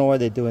sense. I don't know what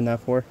they're doing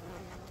that for.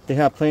 They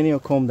have plenty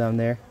of comb down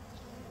there,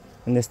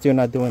 and they're still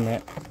not doing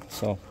that.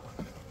 So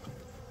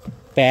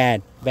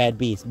bad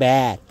bees,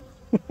 bad.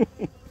 So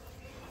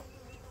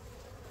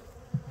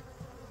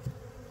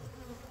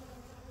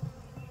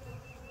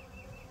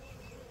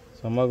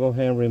I'm gonna go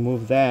ahead and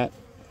remove that.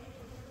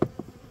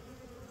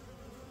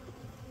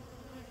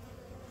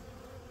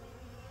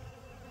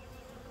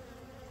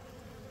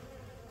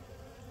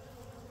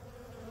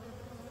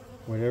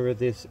 Whatever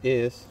this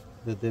is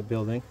that they're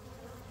building.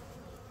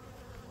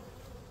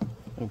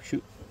 Oh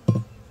shoot.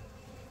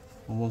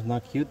 Almost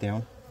knocked you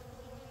down.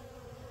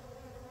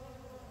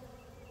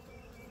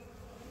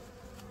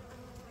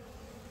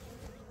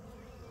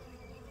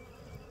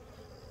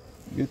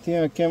 Good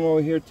thing I came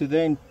over here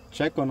today and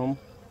check on them,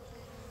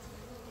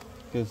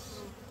 because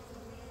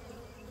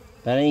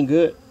that ain't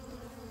good.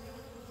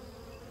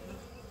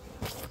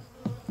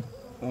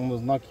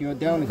 Almost knock you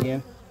down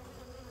again.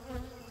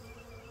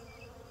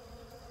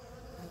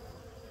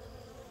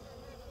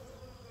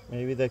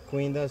 Maybe the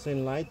queen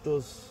doesn't like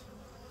those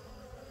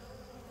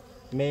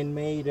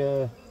man-made,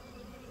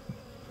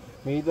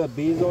 maybe the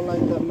bees don't like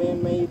the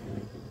man-made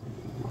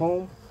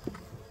comb.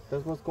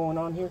 That's what's going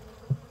on here.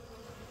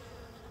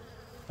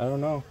 I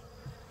don't know.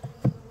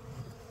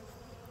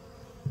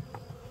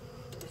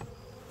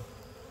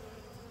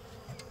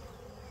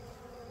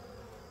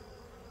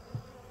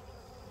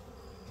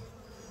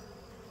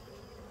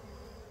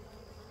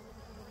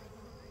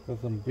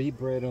 Got some bee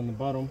bread on the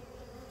bottom.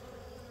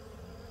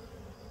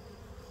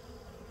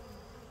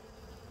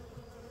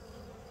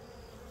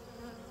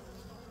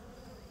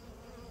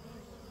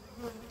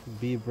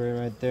 Bee bread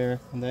right there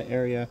in that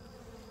area.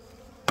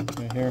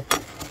 Right here.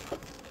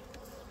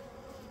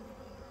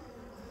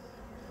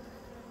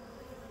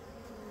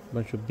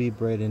 Bunch of bee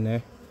bread in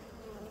there.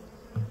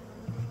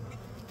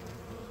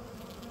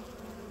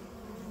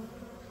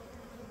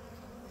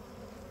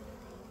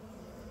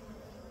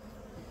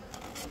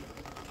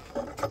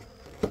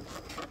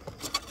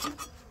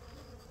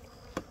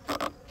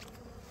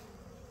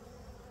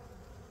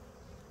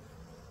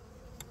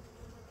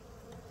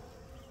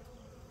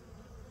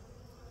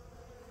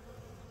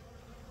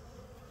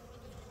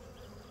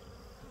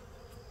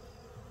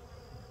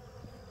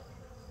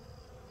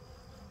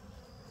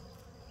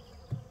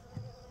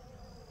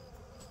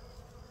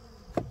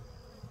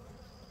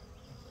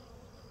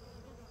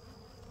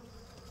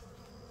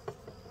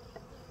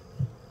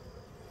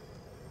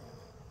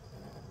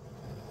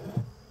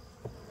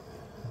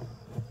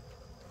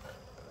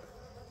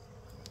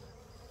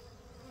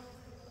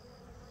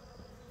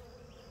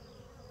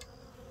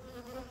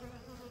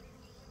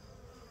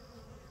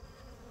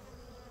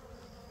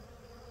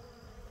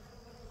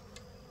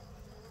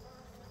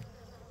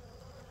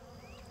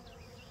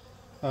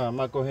 I'm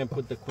gonna go ahead and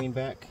put the queen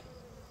back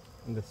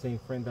in the same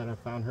frame that I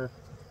found her.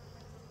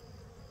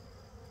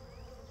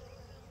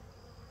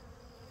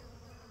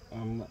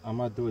 I'm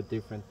gonna do it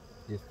different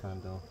this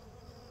time though.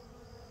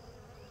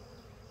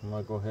 I'm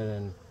gonna go ahead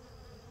and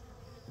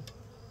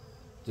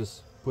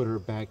just put her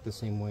back the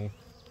same way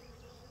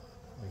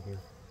right here.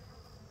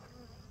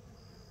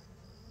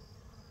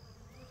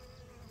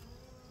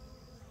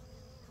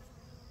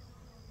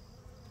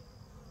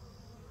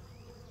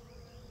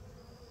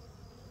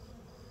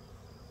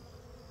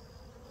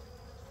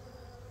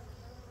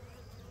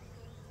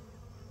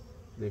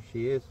 There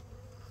she is.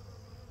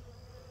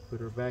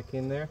 Put her back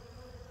in there.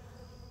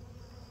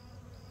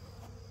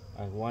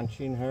 I'm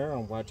watching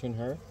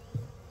her.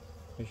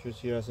 Make sure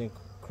she doesn't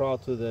crawl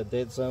to the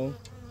dead zone.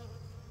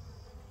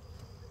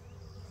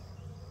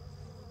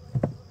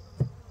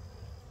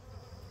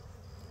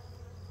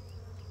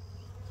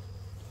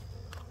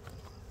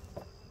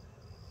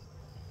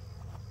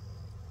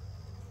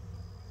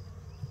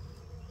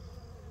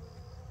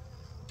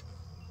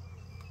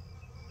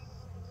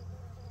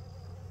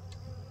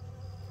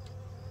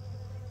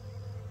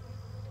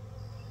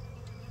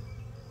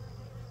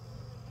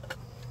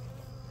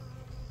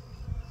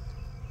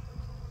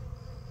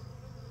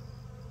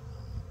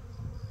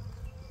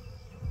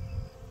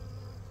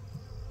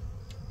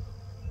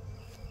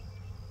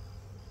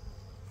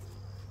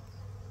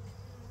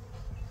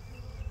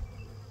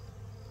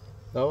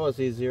 That was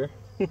easier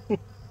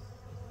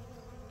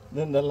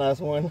than the last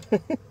one.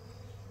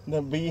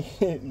 The bee,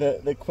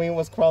 the queen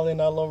was crawling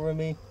all over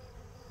me.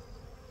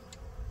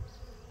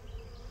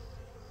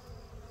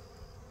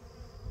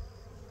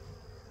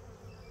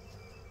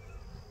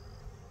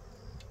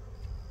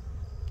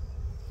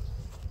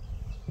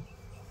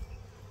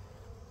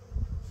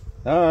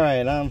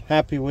 Alright, I'm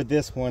happy with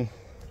this one.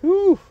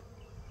 Whew.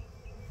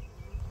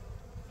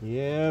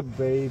 Yeah,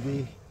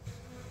 baby.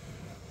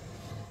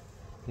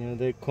 You know,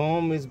 the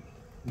comb is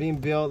being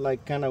built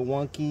like kind of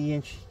wonky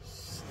and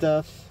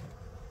stuff.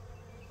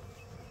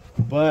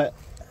 But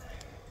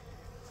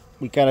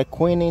we got a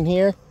queen in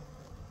here.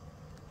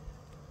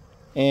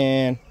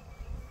 And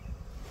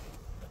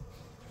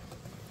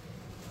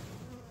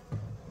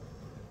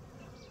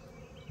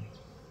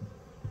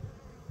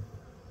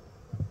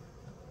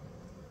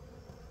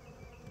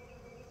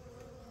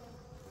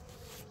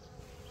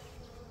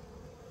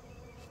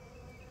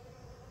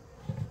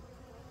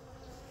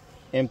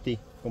empty,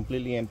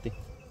 completely empty.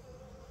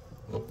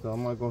 So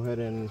I'm gonna go ahead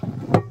and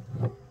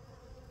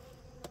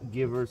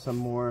give them some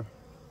more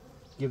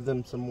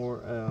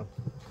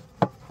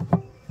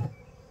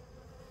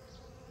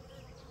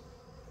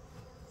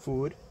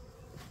food.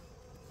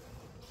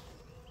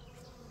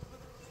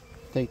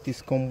 Take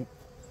this comb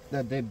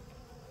that they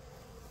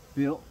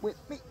built with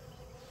me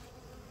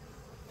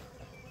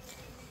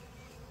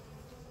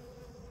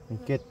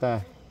and get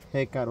the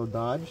heck out of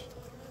Dodge.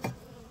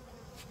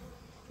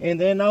 And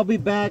then I'll be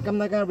back. I'm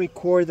not gonna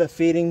record the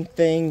feeding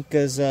thing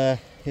because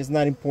it's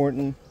not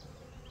important.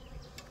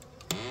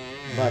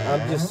 But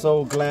I'm just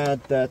so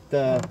glad that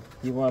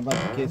you are about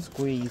to get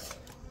squeezed.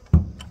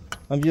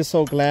 I'm just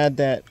so glad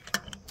that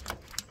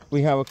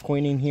we have a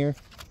queen in here.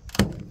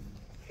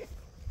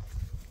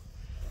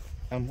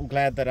 I'm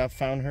glad that I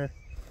found her.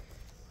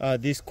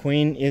 This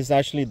queen is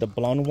actually the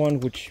blonde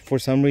one, which for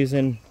some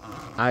reason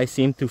I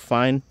seem to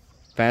find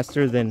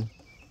faster than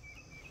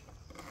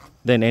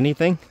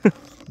anything.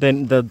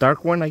 Than the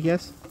dark one, I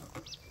guess.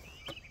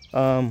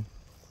 So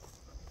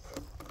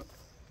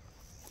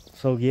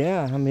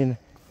yeah, I mean,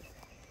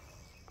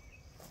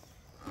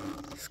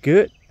 it's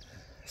good.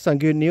 Some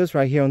good news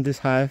right here on this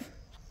hive.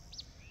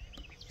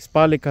 It's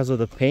probably because of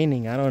the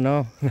painting, I don't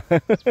know.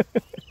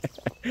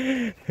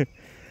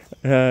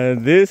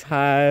 This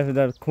hive,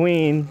 the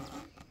queen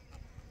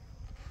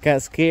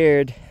got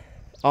scared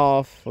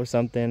off or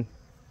something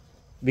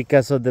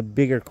because of the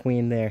bigger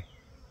queen there.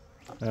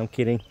 I'm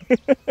kidding.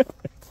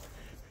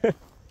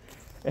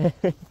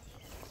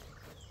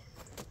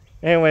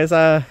 Anyways,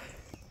 I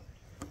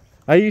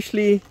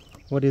usually,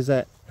 what is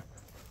that?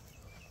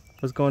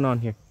 What's going on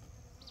here?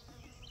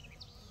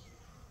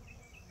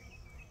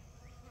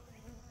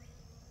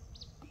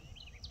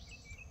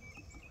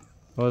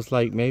 I was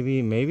like,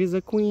 maybe it's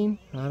a queen.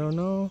 I don't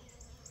know.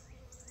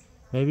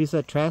 Maybe it's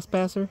a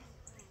trespasser.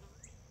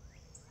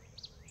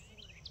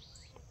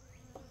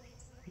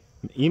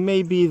 It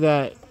may be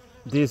that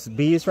these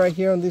bees right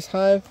here on this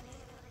hive,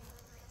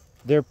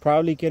 they're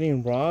probably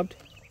getting robbed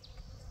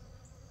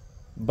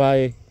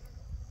by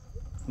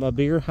a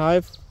bigger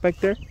hive back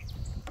there.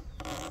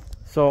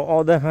 So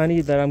all the honey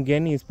that I'm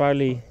getting is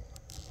probably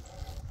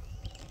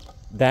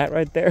that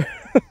right there.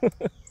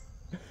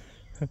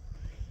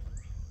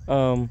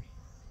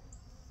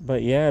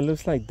 But yeah, it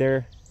looks like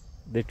they're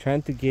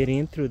trying to get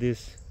in through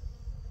this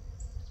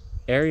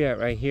area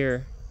right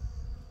here.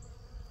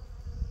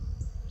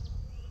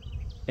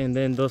 And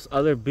then those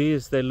other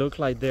bees, they look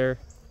like they're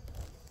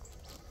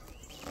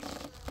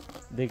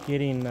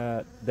getting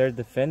they're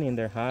defending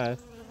their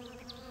hive.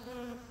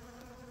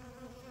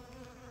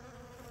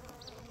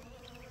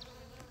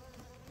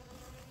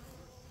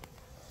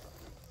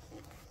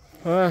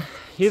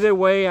 Either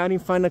way, I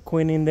didn't find a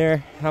queen in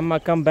there. I'm gonna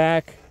come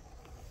back.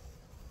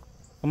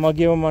 I'm gonna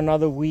give them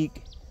another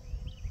week.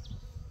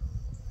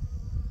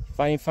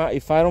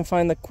 If I don't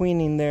find the queen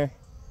in there,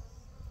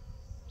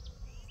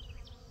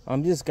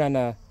 I'm just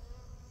gonna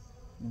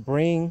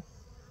bring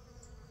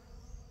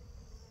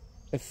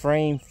a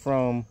frame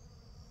from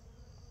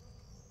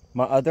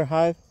my other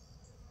hive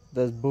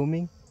that's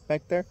booming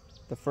back there,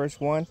 the first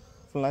one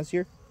from last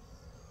year,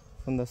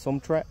 from the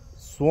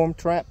swarm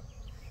trap.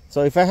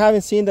 So if I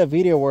haven't seen the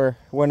video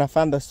when I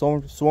found the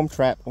swarm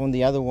trap on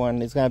the other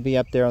one, it's gonna be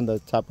up there on the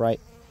top right.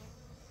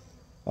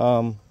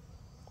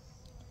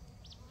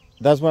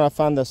 That's when I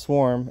found the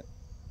swarm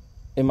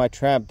in my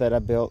trap that I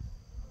built.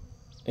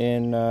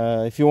 And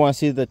if you want to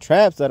see the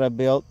traps that I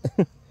built,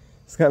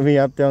 it's gonna be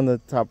up there on the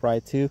top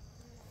right too.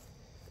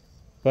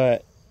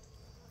 But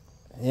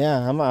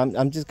yeah,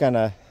 I'm just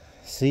gonna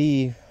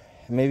see.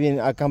 Maybe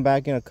I'll come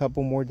back in a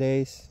couple more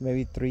days,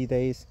 maybe 3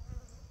 days.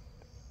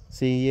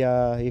 See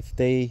if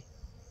there's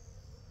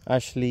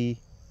actually,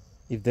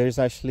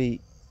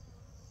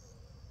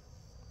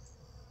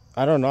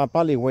 I don't know. I'll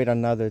probably wait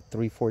another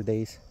 3-4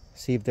 days,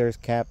 see if there's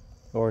cap,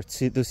 or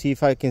to see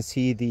if I can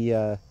see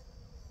the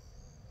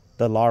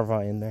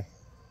larva in there.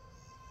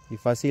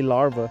 If I see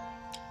larva,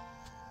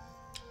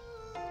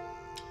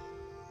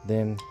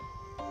 then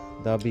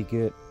that'll be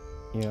good,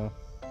 you know.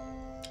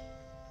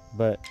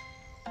 But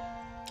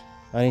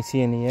I didn't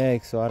see any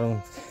eggs, so I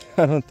don't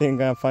I don't think I'm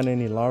gonna find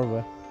any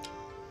larvae.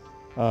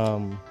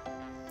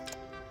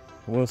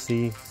 We'll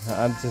see.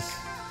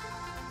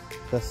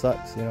 That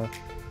sucks, you know,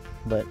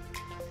 but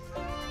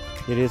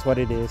it is what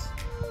it is.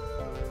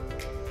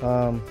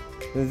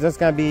 That's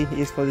gonna be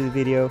it for this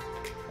video.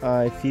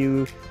 If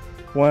you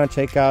want to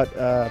check out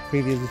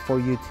previous before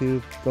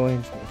YouTube, go ahead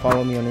and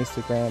follow me on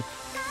Instagram.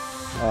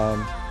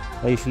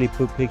 I usually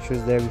put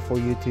pictures there before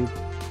YouTube,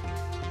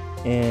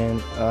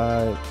 and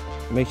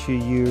make sure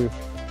you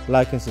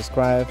like and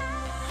subscribe.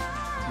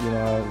 You know,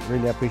 I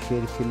really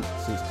appreciate if you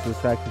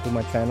subscribe to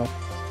my channel.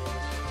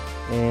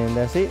 And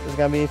that's it. That's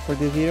gonna be it for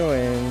this video,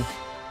 and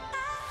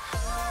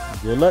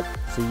good luck.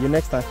 See you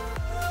next time.